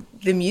get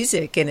the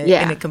music in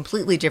a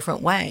completely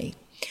different way.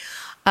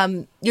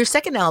 Your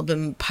second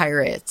album,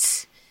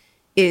 Pirates,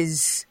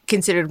 is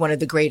considered one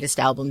of the greatest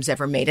albums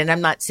ever made. And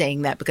I'm not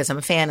saying that because I'm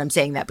a fan. I'm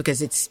saying that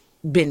because it's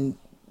been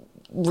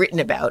written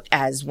about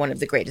as one of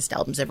the greatest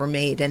albums ever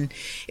made. And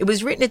it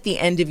was written at the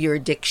end of your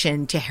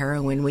addiction to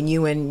heroin, when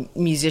you and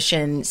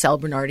musician Sal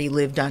Bernardi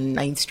lived on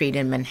 9th Street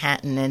in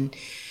Manhattan. And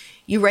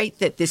you write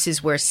that this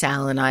is where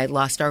Sal and I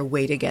lost our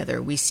way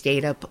together. We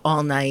stayed up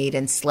all night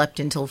and slept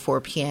until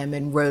 4 p.m.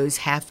 and rose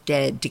half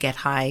dead to get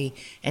high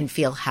and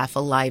feel half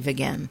alive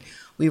again.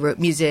 We wrote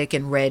music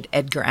and read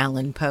Edgar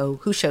Allan Poe,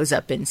 who shows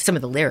up in some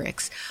of the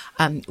lyrics.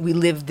 We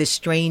lived the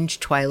strange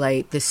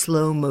twilight, the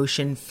slow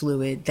motion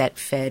fluid that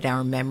fed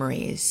our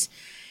memories.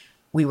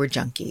 We were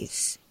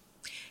junkies.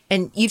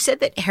 And you've said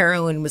that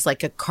heroin was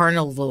like a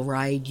carnival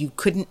ride you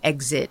couldn't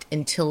exit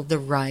until the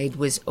ride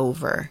was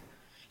over.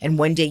 And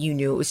one day you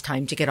knew it was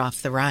time to get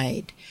off the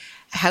ride.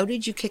 How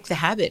did you kick the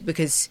habit?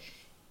 Because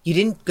you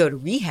didn't go to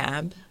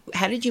rehab.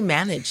 How did you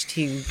manage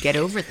to get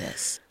over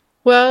this?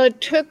 Well, it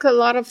took a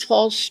lot of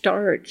false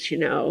starts,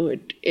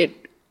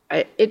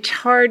 it's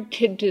hard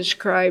to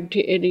describe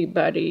to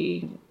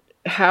anybody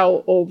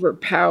how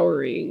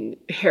overpowering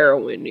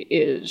heroin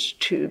is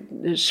to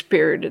the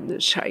spirit and the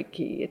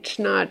psyche. It's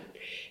not,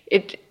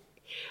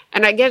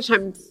 and I guess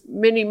I'm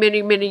many,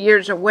 many, many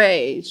years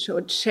away, so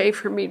it's safe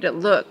for me to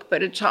look,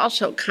 but it's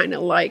also kind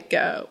of like,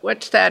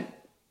 what's that?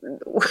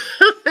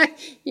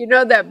 You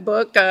know that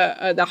book,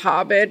 The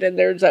Hobbit, and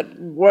there's that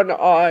one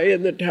eye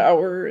in the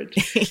tower?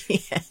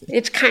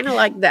 It's kind of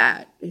like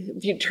that.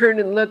 If you turn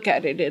and look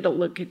at it, it'll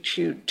look at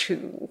you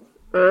too.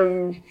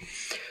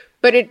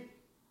 But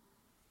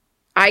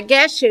I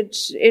guess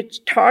it's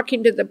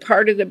talking to the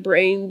part of the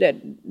brain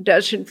that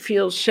doesn't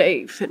feel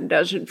safe and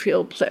doesn't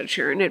feel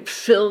pleasure, and it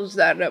fills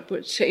that up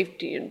with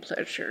safety and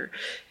pleasure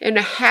in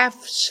a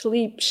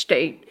half-sleep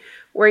state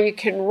where you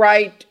can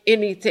write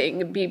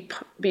anything and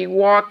be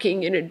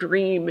walking in a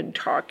dream and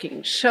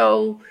talking.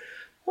 So,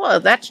 well,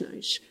 that's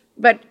nice.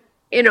 But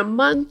in a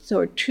month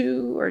or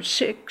 2 or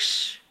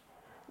 6,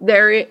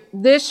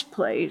 this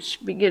place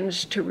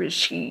begins to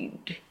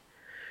recede.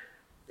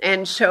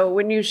 And so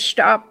when you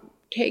stop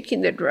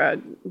taking the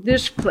drug,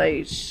 this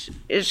place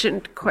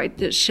isn't quite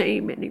the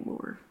same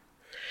anymore.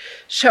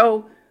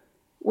 So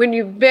when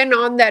you've been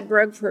on that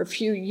drug for a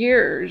few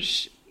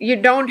years, you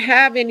don't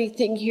have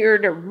anything here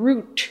to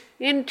root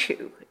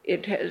into.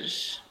 It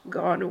has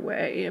gone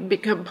away and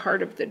become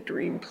part of the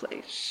dream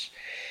place.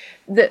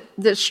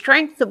 The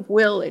strength of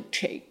will it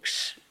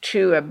takes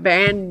to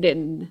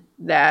abandon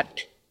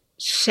that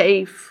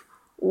safe,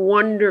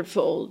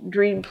 wonderful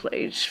dream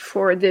place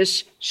for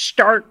this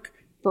stark,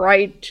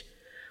 bright,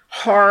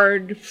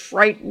 hard,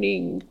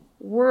 frightening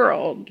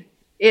world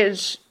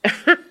is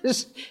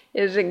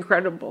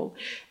incredible.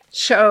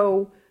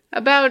 So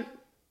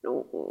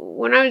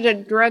when I was a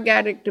drug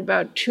addict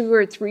about 2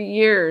 or 3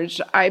 years,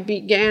 I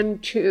began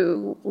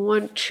to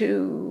want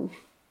to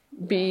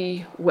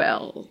be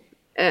well.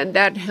 And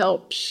that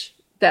helps,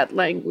 that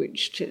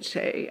language, to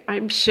say,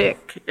 I'm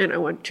sick and I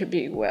want to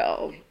be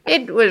well.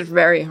 It was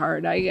very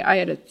hard. I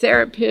had a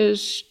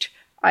therapist.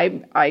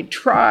 I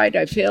tried,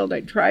 I failed, I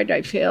tried,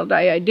 I failed.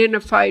 I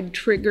identified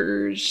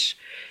triggers.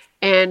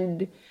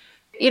 And,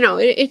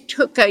 it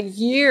took a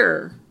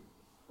year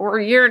or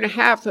a year and a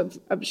half of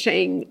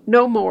saying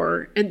no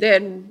more and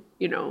then,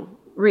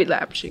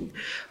 relapsing.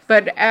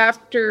 But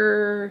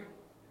after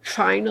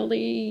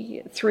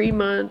finally 3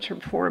 months or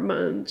 4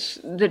 months,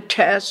 the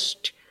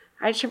test,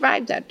 I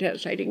survived that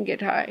test. I didn't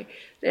get high.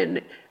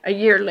 Then a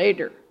year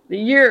later, the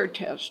year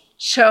test.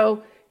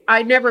 So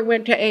I never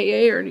went to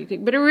AA or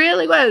anything, but it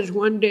really was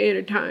one day at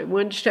a time,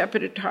 one step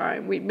at a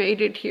time. We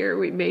made it here,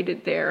 we made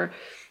it there,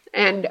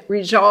 and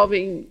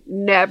resolving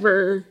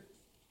never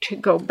to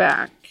go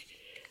back.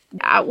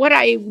 What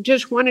I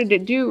just wanted to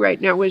do right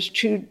now was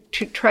to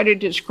try to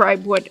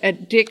describe what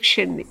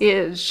addiction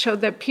is so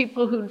that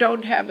people who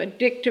don't have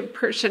addictive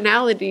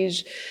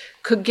personalities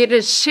could get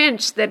a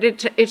sense that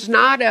it's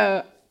not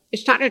a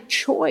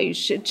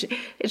choice.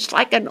 It's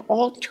like an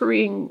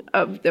altering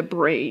of the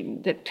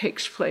brain that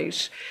takes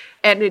place.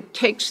 And it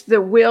takes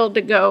the will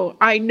to go,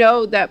 I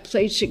know that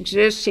place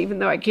exists even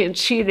though I can't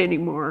see it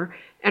anymore.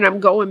 And I'm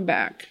going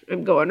back.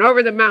 I'm going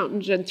over the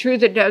mountains and through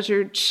the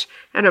deserts,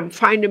 and I'm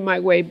finding my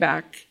way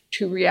back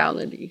to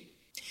reality.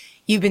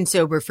 You've been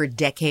sober for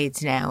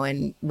decades now,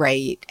 and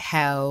write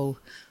how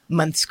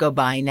months go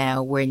by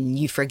now when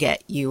you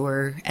forget you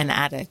were an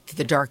addict.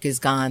 The dark is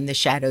gone, the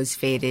shadows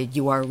faded,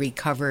 you are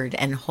recovered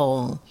and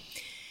whole.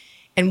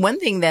 And one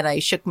thing that I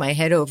shook my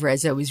head over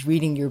as I was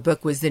reading your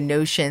book was the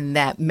notion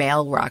that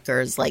male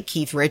rockers like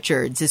Keith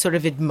Richards is sort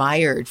of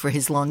admired for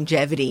his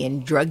longevity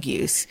and drug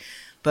use.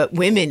 But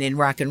women in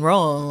rock and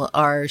roll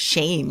are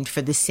shamed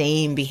for the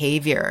same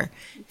behavior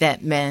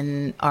that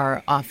men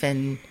are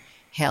often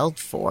held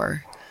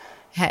for.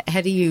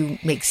 How do you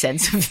make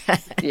sense of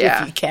that,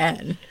 if you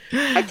can?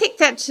 I think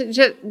that's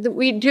just,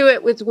 we do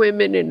it with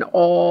women in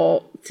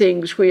all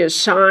things. We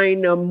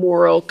assign a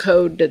moral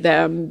code to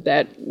them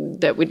that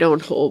we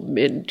don't hold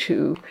men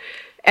to.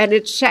 And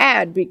it's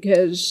sad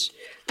because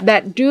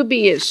that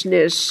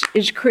dubiousness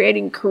is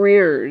creating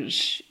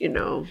careers,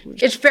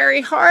 It's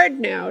very hard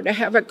now to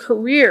have a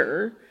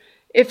career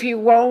if you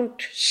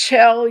won't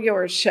sell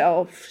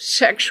yourself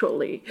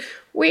sexually.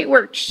 We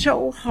worked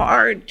so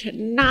hard to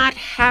not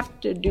have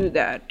to do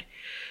that.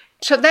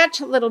 So that's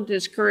a little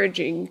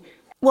discouraging.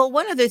 Well,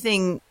 one other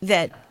thing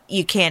that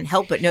you can't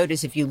help but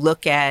notice if you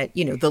look at,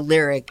 the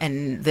lyric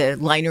and the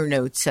liner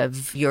notes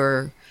of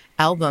your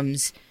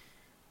albums,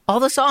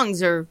 all the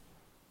songs are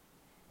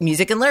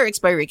music and lyrics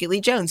by Rickie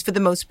Lee Jones for the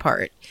most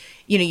part.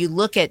 You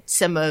look at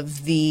some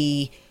of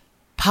the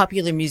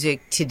popular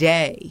music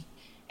today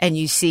and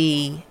you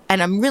see,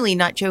 and I'm really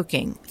not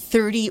joking,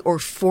 30 or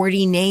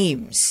 40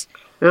 names.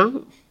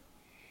 Oh.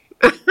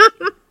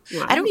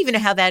 I don't even know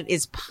how that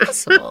is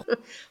possible.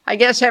 I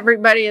guess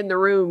everybody in the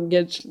room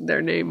gets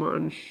their name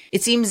on.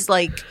 It seems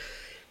like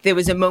there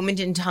was a moment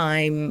in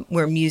time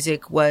where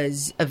music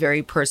was a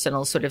very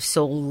personal, sort of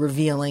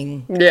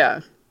soul-revealing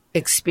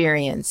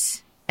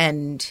experience.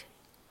 And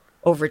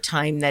over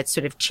time, that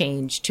sort of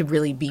changed to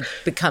really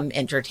become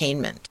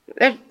entertainment.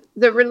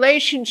 The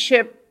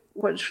relationship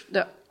was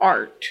the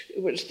art.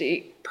 It was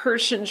the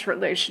person's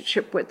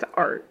relationship with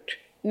art.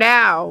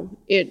 Now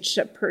it's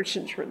a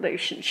person's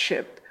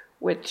relationship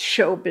with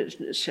show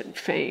business and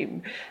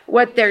fame.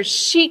 What they're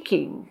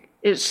seeking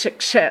is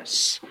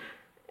success.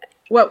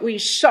 What we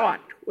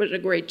sought was a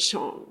great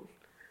song.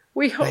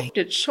 We hoped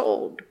it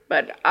sold,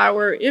 but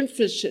our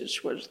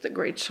emphasis was the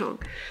great song.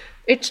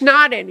 It's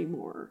not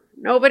anymore.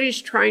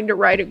 Nobody's trying to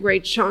write a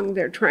great song.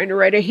 They're trying to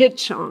write a hit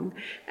song,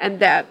 and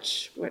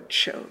that's what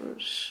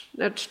shows.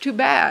 That's too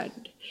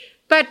bad.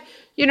 But,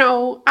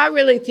 I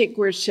really think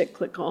we're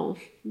cyclical.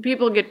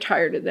 People get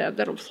tired of that.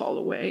 That'll fall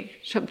away.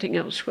 Something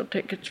else will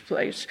take its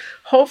place.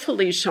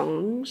 Hopefully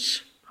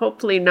songs.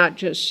 Hopefully not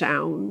just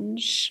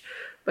sounds.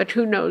 But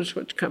who knows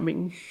what's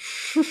coming.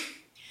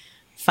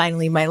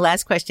 Finally, my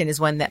last question is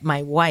one that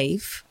my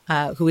wife,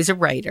 who is a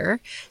writer,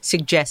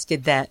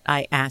 suggested that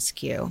I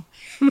ask you.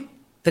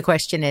 The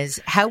question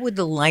is, how would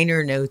the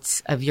liner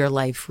notes of your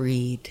life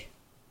read?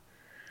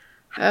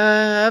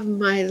 Of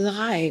my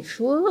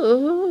life.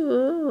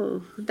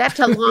 Ooh, that's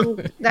a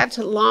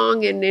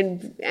long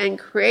and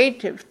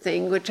creative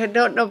thing, which I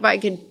don't know if I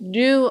can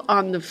do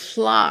on the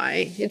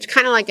fly. It's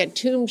kind of like a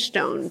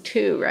tombstone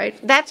too, right?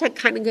 That's a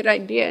kind of good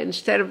idea.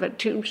 Instead of a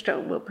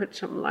tombstone, we'll put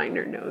some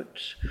liner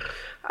notes.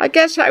 I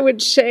guess I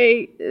would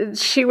say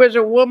she was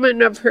a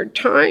woman of her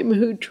time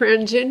who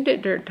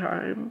transcended her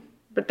time,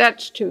 but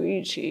that's too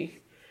easy.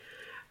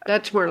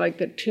 That's more like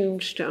the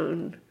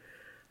tombstone.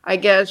 I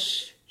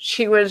guess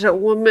she was a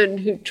woman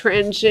who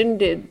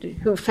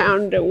transcended, who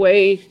found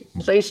a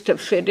place to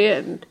fit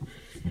in.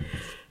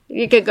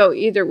 You could go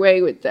either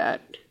way with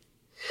that.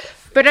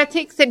 But I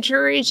think the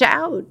jury's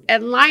out,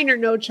 and liner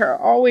notes are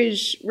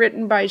always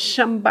written by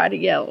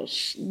somebody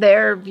else,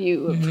 their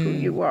view of who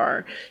you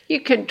are.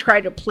 You can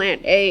try to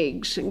plant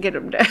eggs and get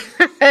them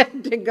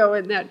to go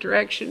in that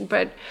direction,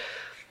 but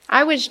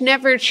I was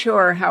never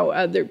sure how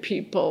other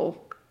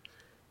people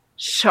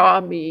saw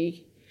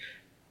me.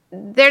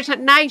 There's a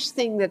nice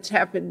thing that's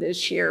happened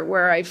this year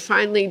where I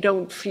finally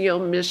don't feel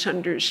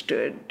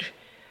misunderstood.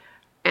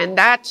 And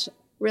that's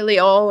really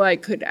all I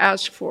could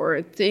ask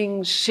for.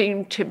 Things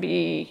seem to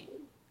be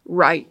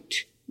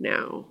right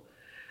now.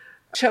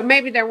 So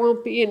maybe there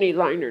won't be any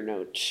liner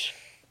notes.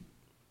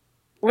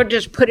 We'll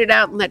just put it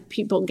out and let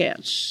people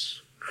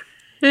guess.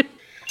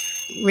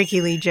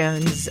 Rickie Lee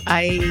Jones,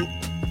 I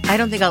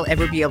don't think I'll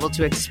ever be able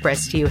to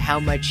express to you how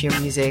much your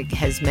music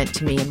has meant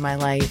to me in my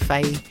life.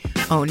 I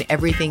own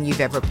everything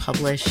you've ever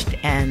published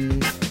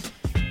and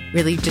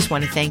really just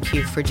want to thank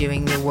you for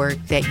doing the work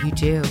that you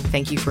do.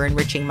 Thank you for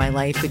enriching my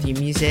life with your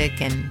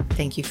music, and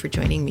thank you for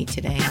joining me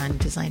today on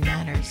Design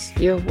Matters.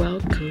 You're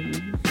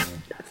welcome.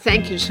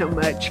 Thank you so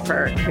much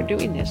for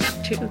doing this,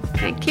 too.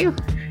 Thank you.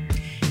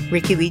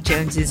 Rickie Lee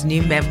Jones's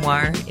new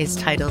memoir is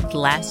titled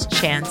Last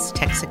Chance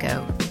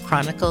Texaco,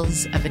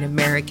 Chronicles of an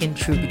American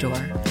Troubadour.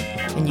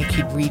 And you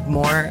could read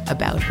more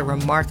about her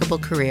remarkable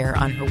career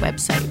on her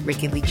website,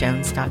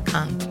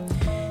 rickieleejones.com.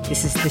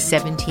 This is the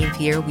 17th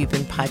year we've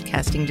been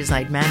podcasting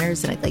Design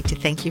Matters, and I'd like to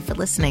thank you for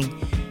listening.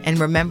 And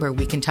remember,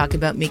 we can talk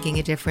about making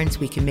a difference,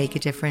 we can make a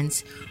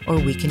difference, or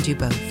we can do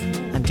both.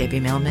 I'm Debbie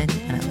Millman,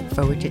 and I look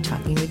forward to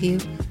talking with you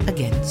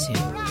again soon.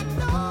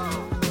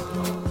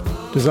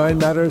 Design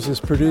Matters is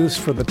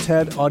produced for the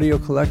TED Audio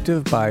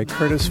Collective by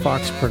Curtis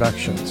Fox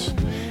Productions.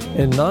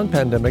 In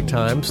non-pandemic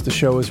times, the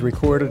show is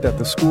recorded at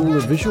the School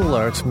of Visual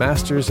Arts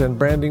Masters in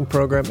Branding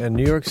program in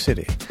New York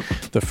City,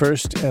 the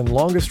first and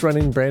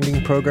longest-running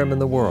branding program in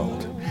the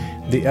world.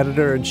 The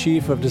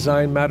editor-in-chief of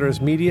Design Matters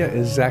Media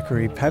is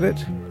Zachary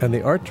Pettit, and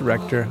the art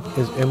director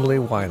is Emily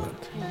Weiland.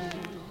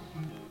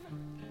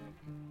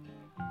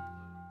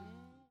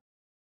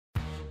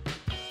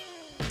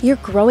 You're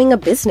growing a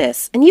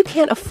business, and you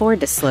can't afford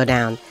to slow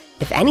down.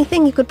 If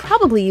anything, you could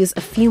probably use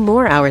a few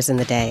more hours in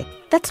the day.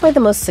 That's why the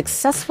most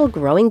successful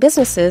growing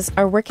businesses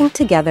are working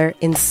together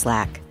in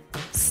Slack.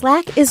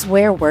 Slack is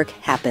where work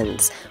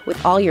happens,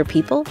 with all your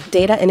people,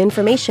 data, and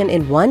information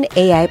in one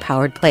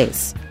AI-powered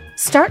place.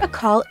 Start a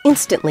call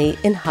instantly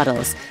in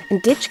huddles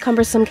and ditch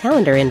cumbersome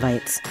calendar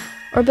invites.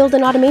 Or build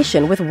an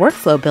automation with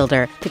Workflow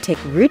Builder to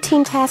take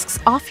routine tasks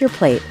off your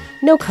plate,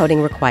 no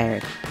coding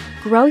required.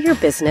 Grow your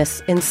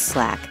business in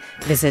Slack.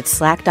 Visit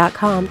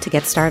slack.com to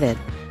get started.